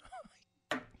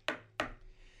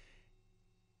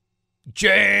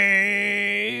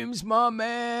 James, my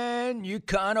man, you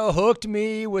kind of hooked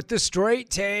me with the straight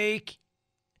take.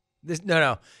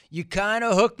 You kind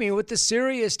of hooked me with the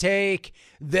serious take,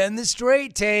 then the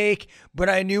straight take, but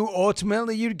I knew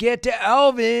ultimately you'd get to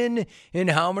Alvin and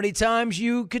how many times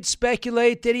you could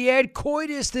speculate that he had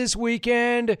coitus this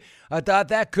weekend. I thought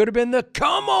that could have been the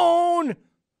come on.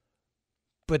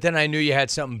 But then I knew you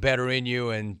had something better in you,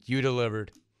 and you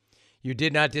delivered. You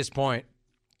did not disappoint.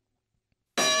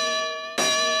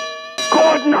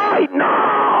 Good night, night.